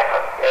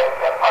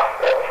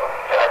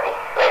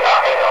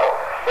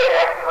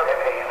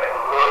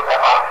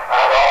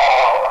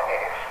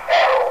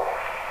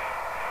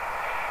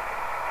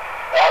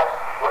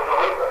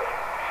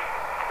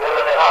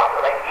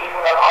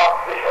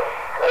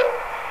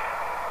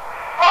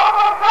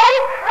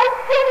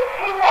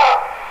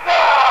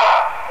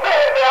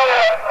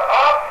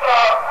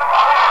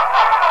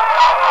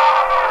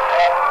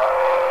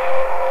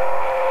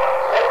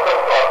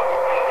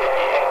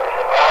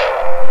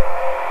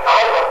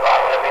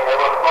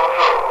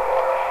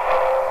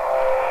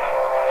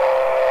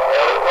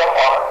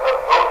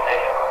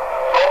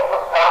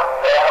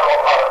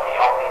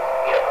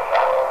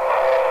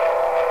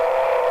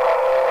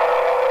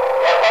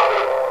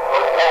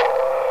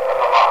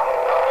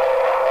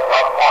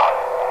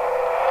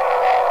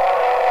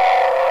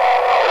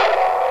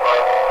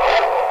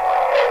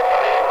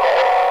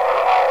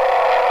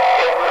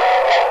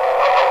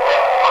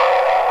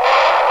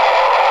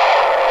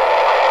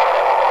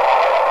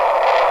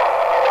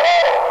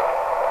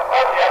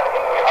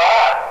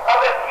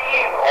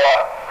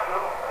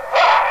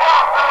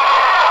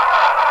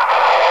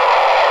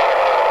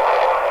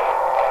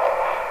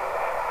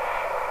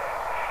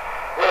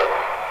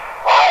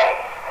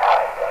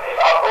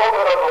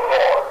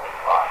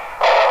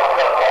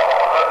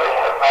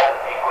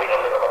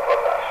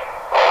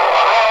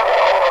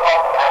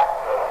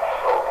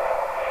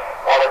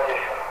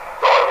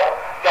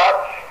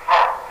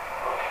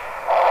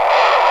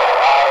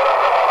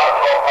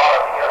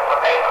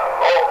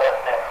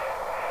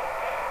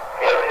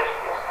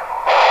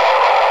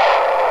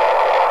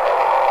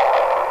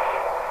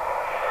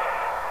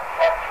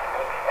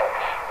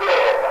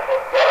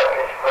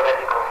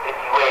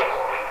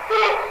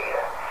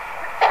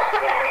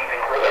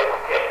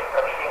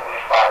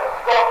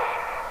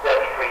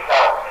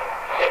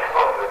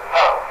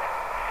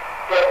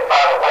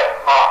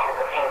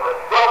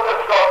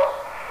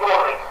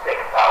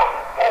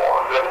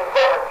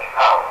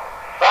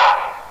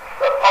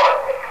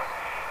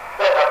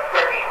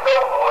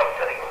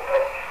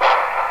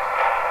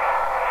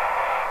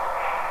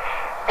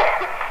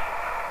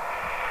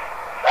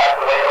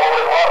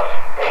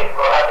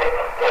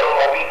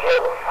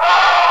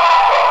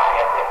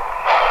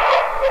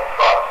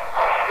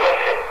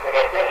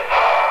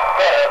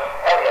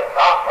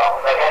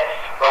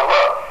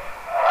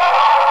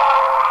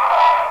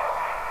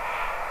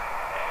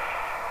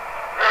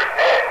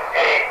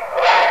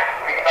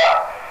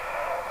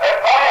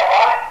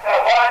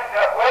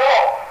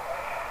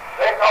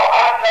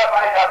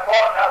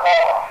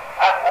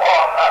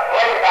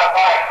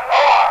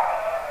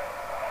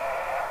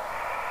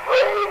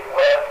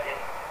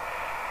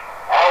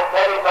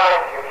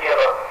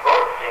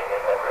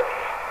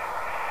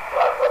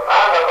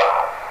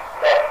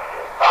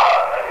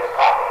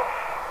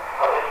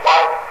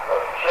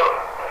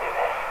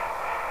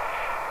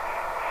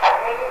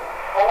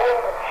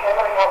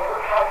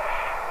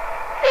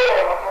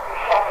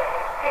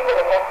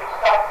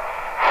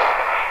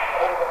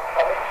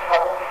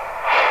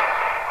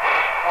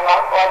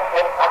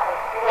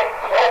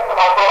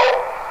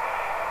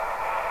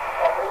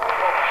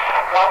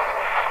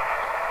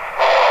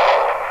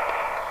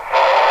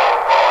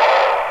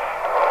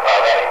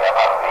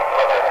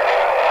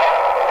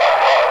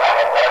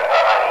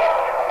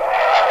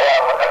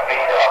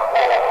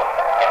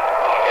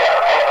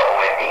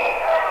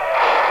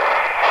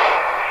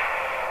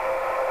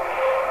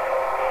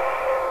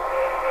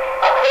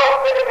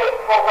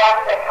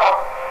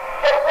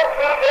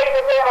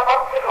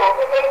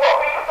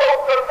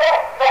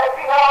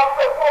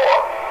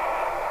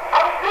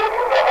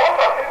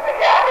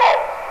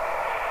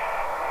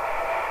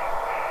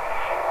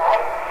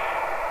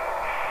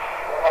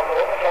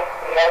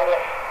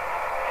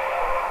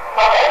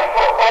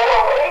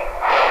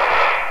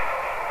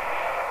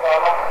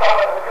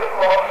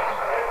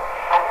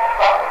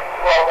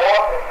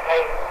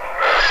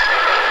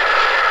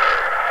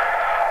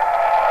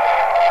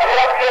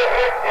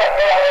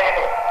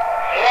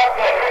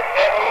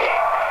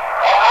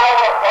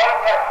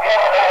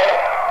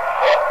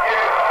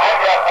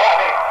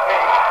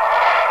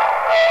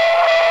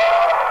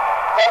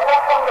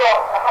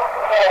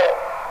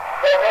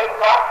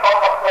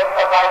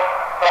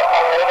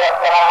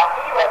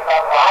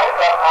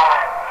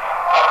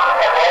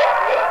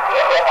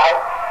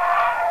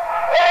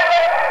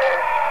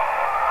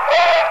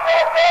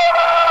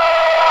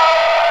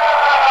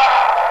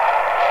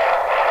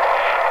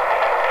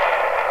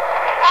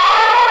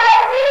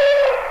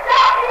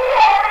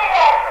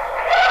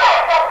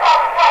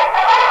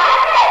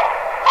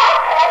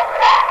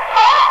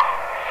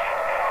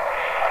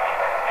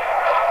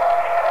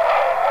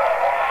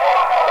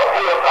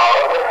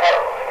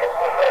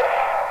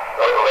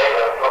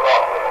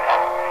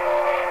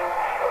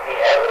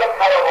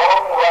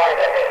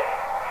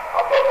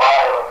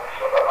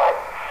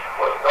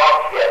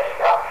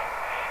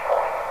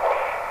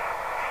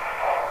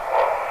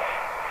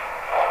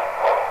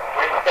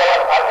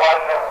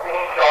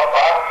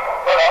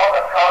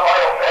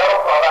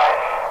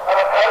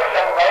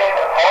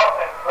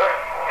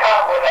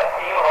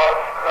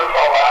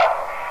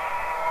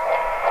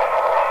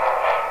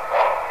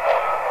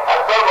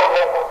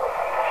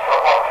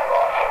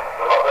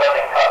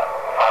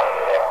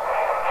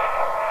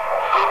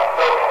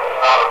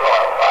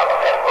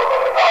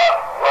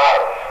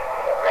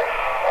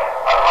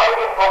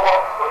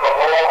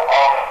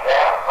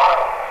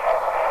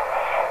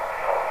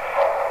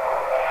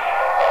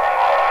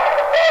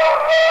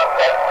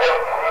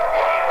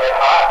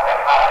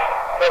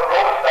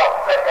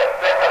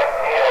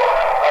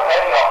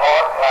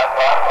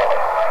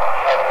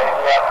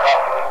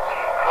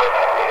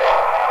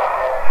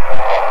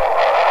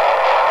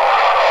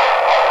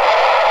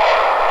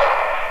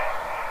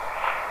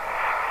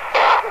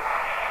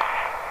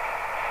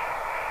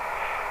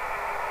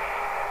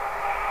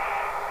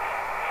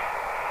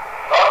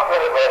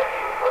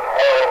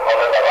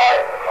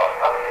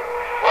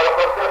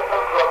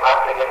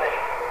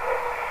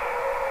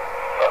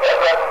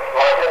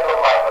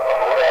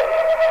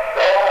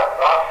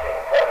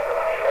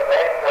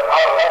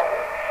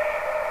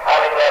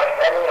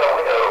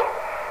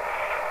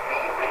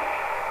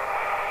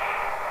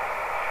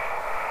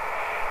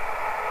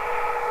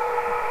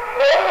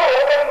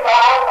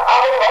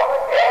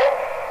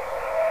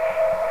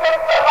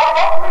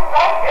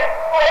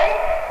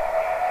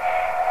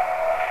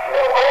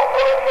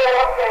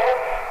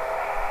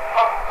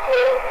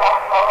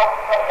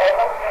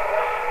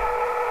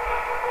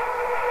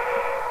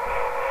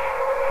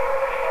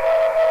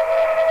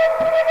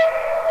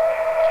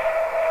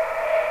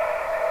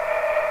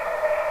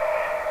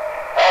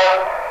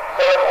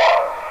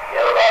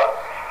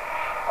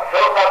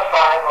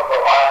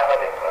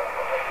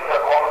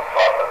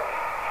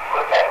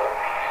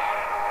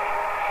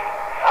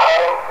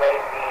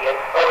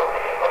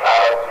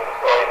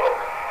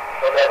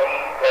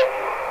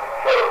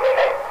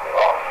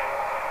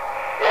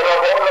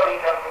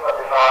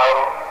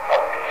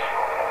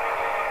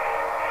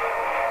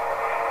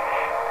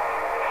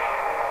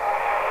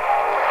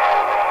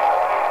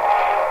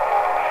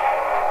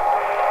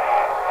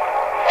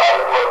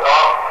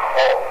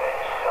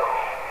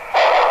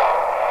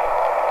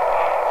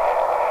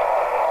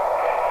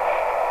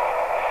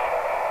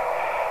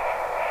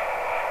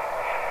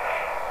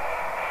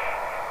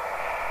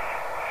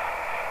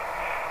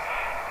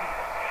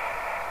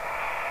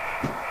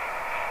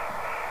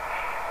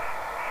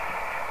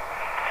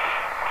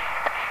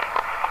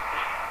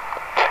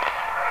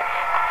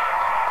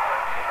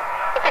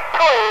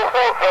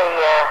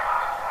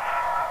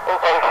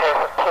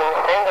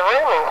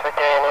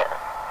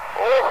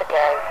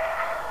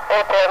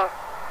Matilda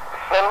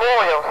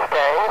memorial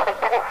stones. They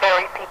didn't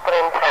bury people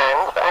in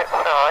towns, but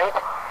outside.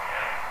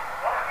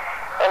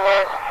 And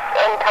there's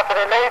uncovered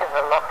a load of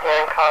them up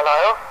here in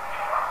Carlisle.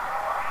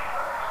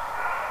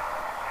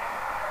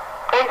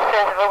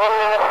 Gravestones of a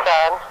woman in the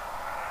sun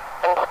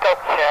and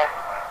sculpture.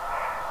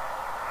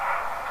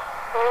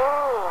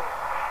 Ooh.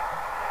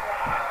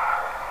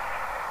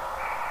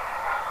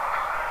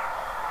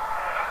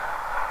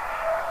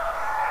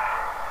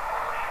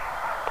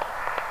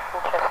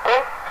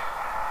 Interesting.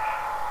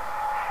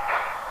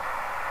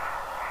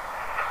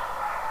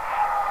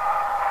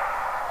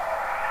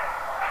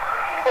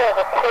 There's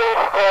a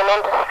tombstone on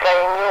display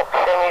in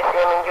Yorkshire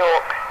Museum in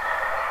York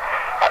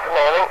at the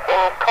moment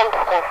in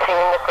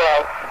Constantine the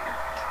Great,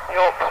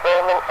 York's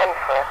Roman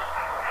Emperor.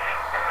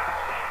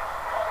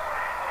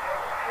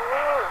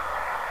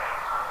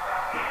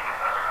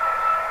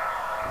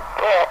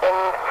 Yeah, in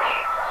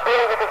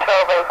 312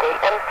 AD,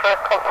 Emperor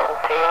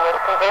Constantine was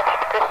converted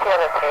to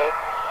Christianity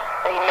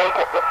and he made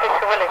it the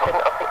official religion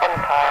of the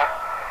empire.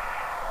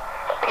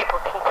 People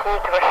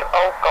continued to worship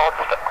old gods,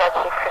 but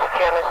gradually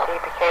Christianity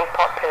became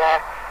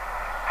popular.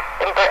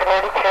 In Britain,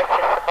 early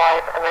churches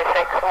survived, and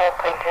mosaics and wall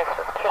paintings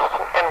with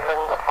Christian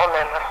emblems on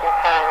them have been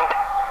found.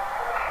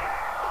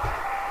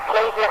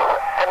 Flavius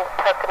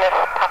Antigonus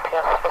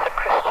Papias was a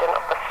Christian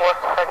of the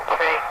 4th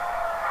century.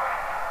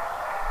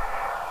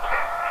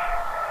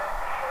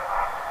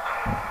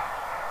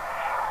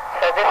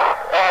 So this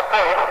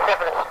Paris is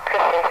evidence of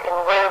Christians in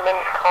Roman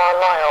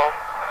Carlisle.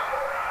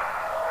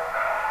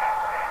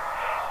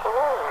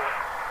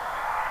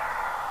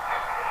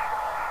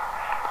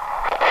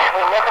 We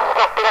never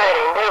stop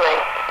learning, do we?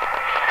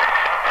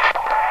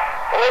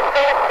 The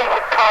famous siege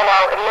of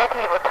Carlisle in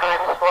medieval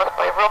times was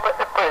by Robert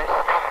the Bruce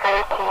in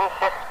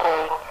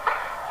 1315.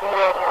 He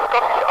led his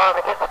Scottish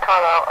army against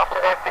Carlisle after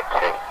their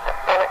victory at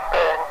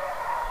Bannockburn,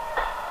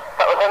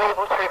 but was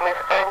unable to remove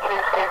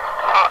Andrew's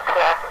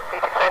Harkler, who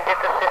defended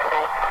the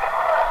city.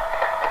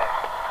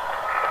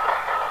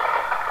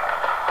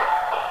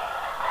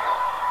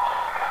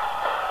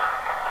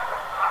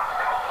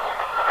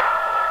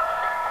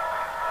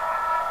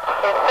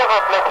 There's several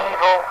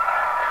medieval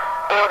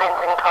buildings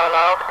in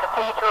Carlisle: the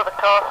Cathedral, the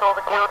Castle,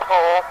 the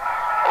Guildhall,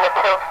 and the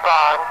Tilt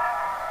Barn.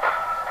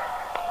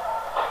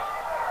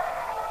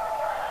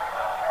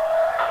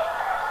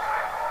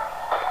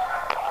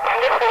 And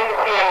this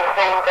museum is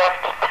named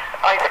after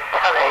Isaac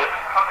Tully,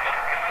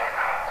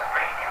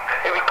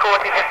 who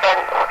recorded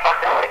events of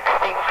the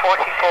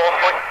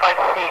 1644-45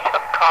 siege of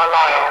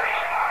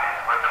Carlisle.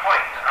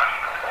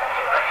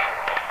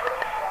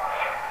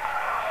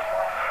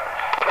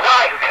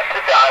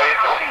 Diary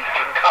of the siege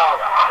in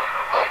Carlisle,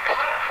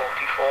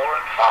 1644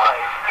 and 5,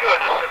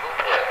 during the Civil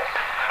War,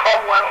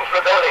 Cromwell's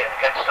rebellion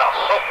against our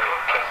sovereign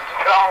King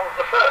Charles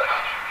I of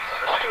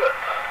the Stuart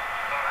blood.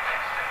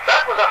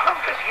 That was 100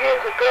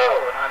 years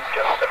ago, and I'm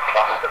just a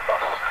plaster bust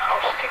now,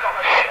 sitting on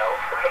a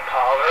shelf in the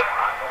parlour of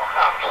Highmore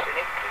House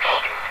in English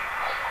Street.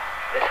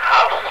 This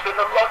house has been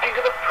the lodging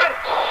of the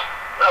Prince,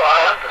 though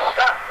I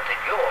understand that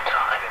in your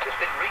time it has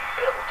been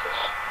rebuilt as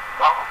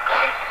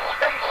Marquis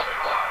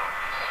Spaces.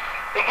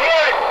 The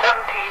year is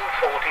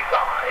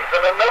 1745,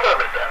 and another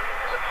rebellion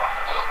is upon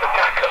us, the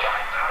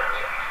Jacobite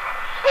rebellion.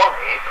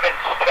 Bonnie, Prince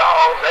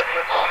Charles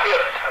Edward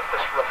Stuart, has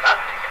this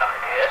romantic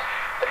idea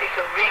that he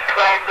can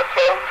reclaim the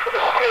throne for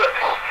the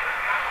Stuarts.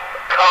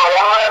 But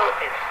Carlisle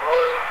is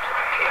loyal to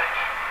the king.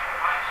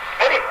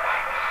 Anyway,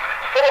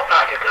 a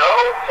fortnight ago,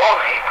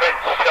 Bonnie,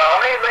 Prince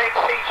Charlie,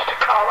 laid siege to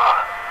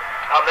Carlisle.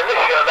 Our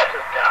militia let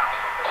us down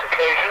on this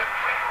occasion,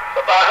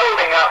 but by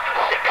holding out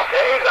for 6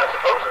 days, I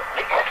suppose at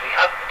least we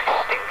have the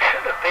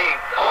distinction of being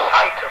the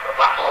site of the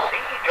last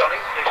siege on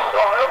English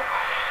soil.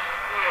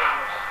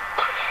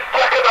 The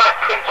Jacobite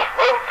prince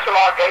rode through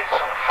our gates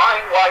on a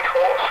fine white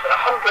horse with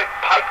 100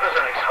 pipers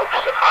and his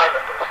host of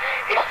Highlanders.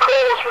 His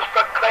cause was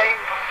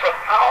proclaimed from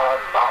our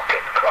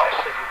market cross,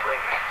 if you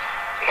please.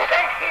 He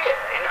stayed here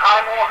in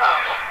Highmore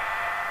House.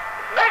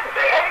 His men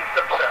behaved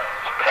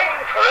themselves,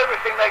 paying for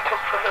everything they took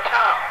from the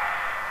town.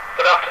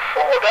 But after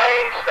 4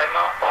 days, they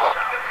marched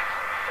south,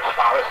 as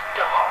far as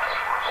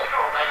Dartford,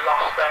 before they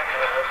lost their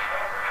nerve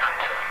and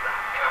turned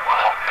back,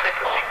 hotly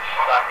pursued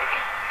by the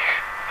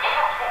English.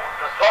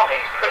 The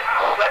Bonnie Prince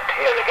slept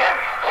here again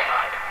last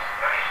night,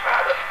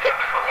 rather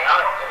fitfully, I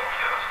thought.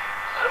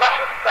 As a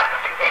matter of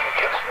fact, you've only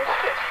just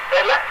missed it.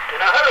 They left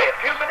in a hurry a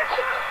few minutes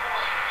ago.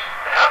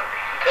 They haven't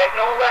even taken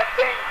all their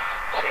things.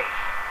 See,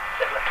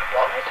 they've left a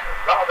bonnet, a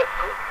rather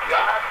good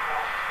drab,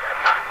 their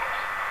mats,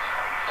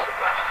 and even some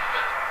blankets.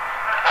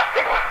 At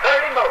this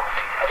very moment,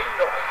 he's heading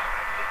north,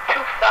 with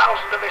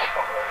 2,000 of his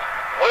followers,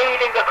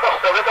 wading across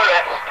the River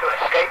Esk to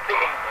escape the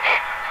English,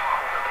 who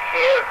will be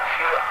here in a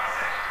few hours.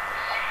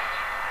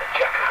 The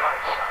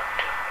Jacobite side,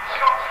 too.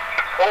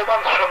 4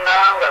 months from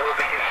now, they will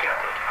be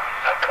defeated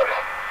at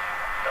Cologne.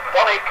 The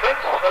Bonnie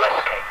Prince will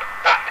escape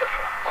back to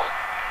France,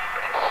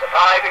 but his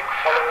surviving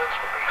followers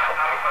will be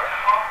hunted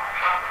down.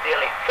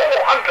 Nearly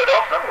 400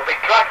 of them will be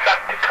dragged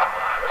back to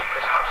Carlisle as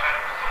prisoners.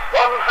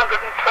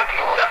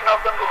 127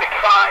 of them will be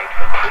tried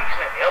for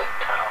treason in the old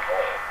town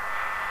hall.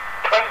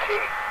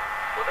 20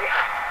 will be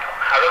hanged on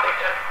Harrowby,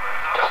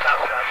 just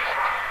outside the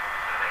city.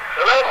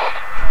 The rest,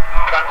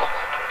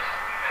 transported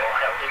or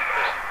held in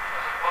prison.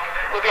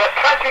 It will be a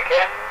tragic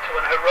end to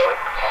an heroic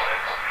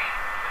policy.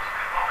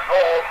 And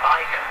all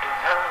I can do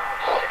now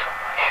is sit on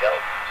my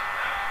shelf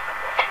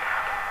and watch it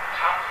happen.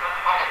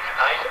 This is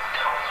Isaac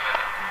Thomas.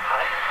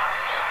 I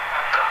have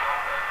gone.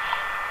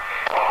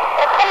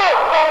 I've come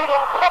outside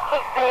on top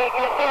of the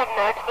museum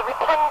now to the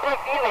rotunda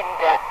viewing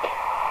deck.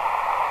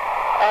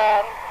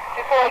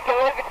 Before I go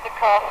over to the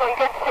castle, I'm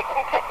going to take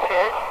some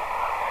pictures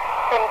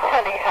from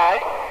Tully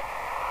House,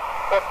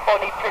 where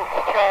Bonnie Prince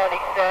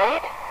Charlie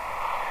stayed.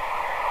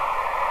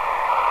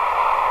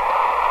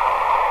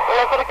 Well,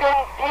 I've got to go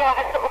and view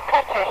this little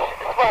cottage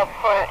as well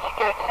before I actually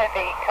go to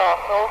the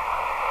castle.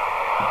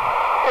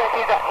 I'm going to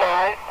do that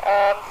now.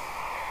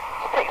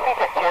 Just take some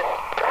pictures.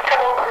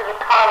 Coming to the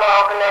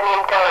Carlisle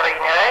Millennium Gallery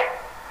now.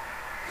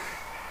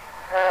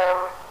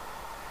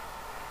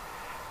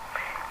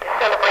 It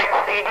celebrates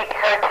the unique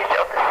heritage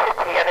of the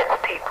city and its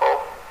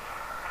people.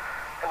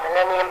 The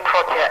Millennium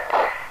Project,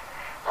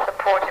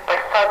 supported by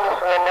funds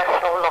from the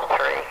National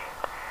Lottery.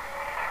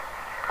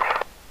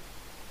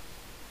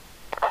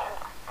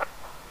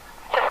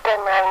 Just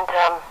going round,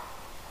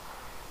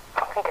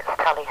 I think it's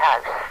Tully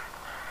House.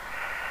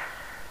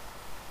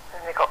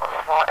 And we've got lots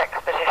of art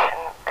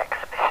exhibitions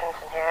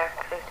in here,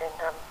 including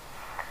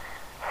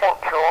St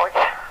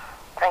George,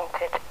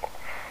 painted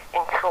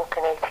in chalk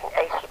in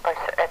 1880 by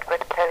Sir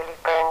Edward Coley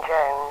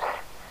Burne-Jones.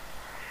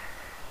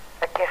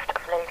 A gift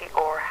of Lady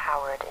Orr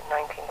Howard in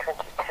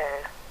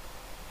 1922.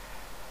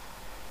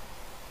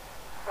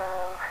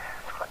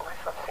 It's quite a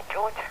nice one, St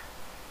George.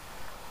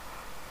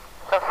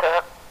 There's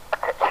also a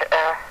picture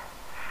of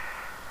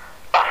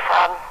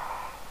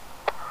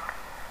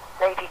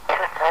Lady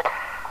Clifford.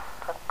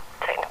 I've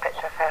taken a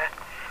picture of her as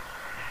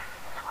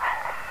well.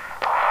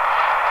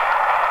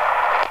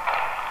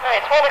 Right,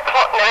 it's 1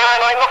 o'clock now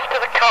and I'm off to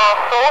the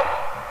castle.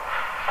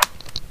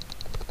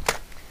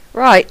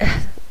 Right,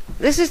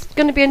 this is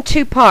going to be in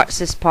 2 parts,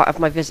 this part of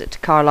my visit to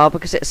Carlisle,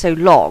 because it's so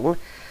long,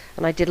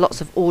 and I did lots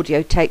of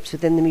audio tapes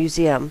within the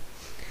museum.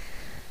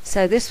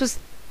 So this is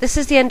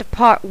the end of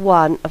part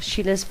 1 of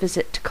Sheila's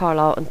visit to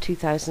Carlisle in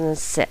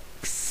 2006.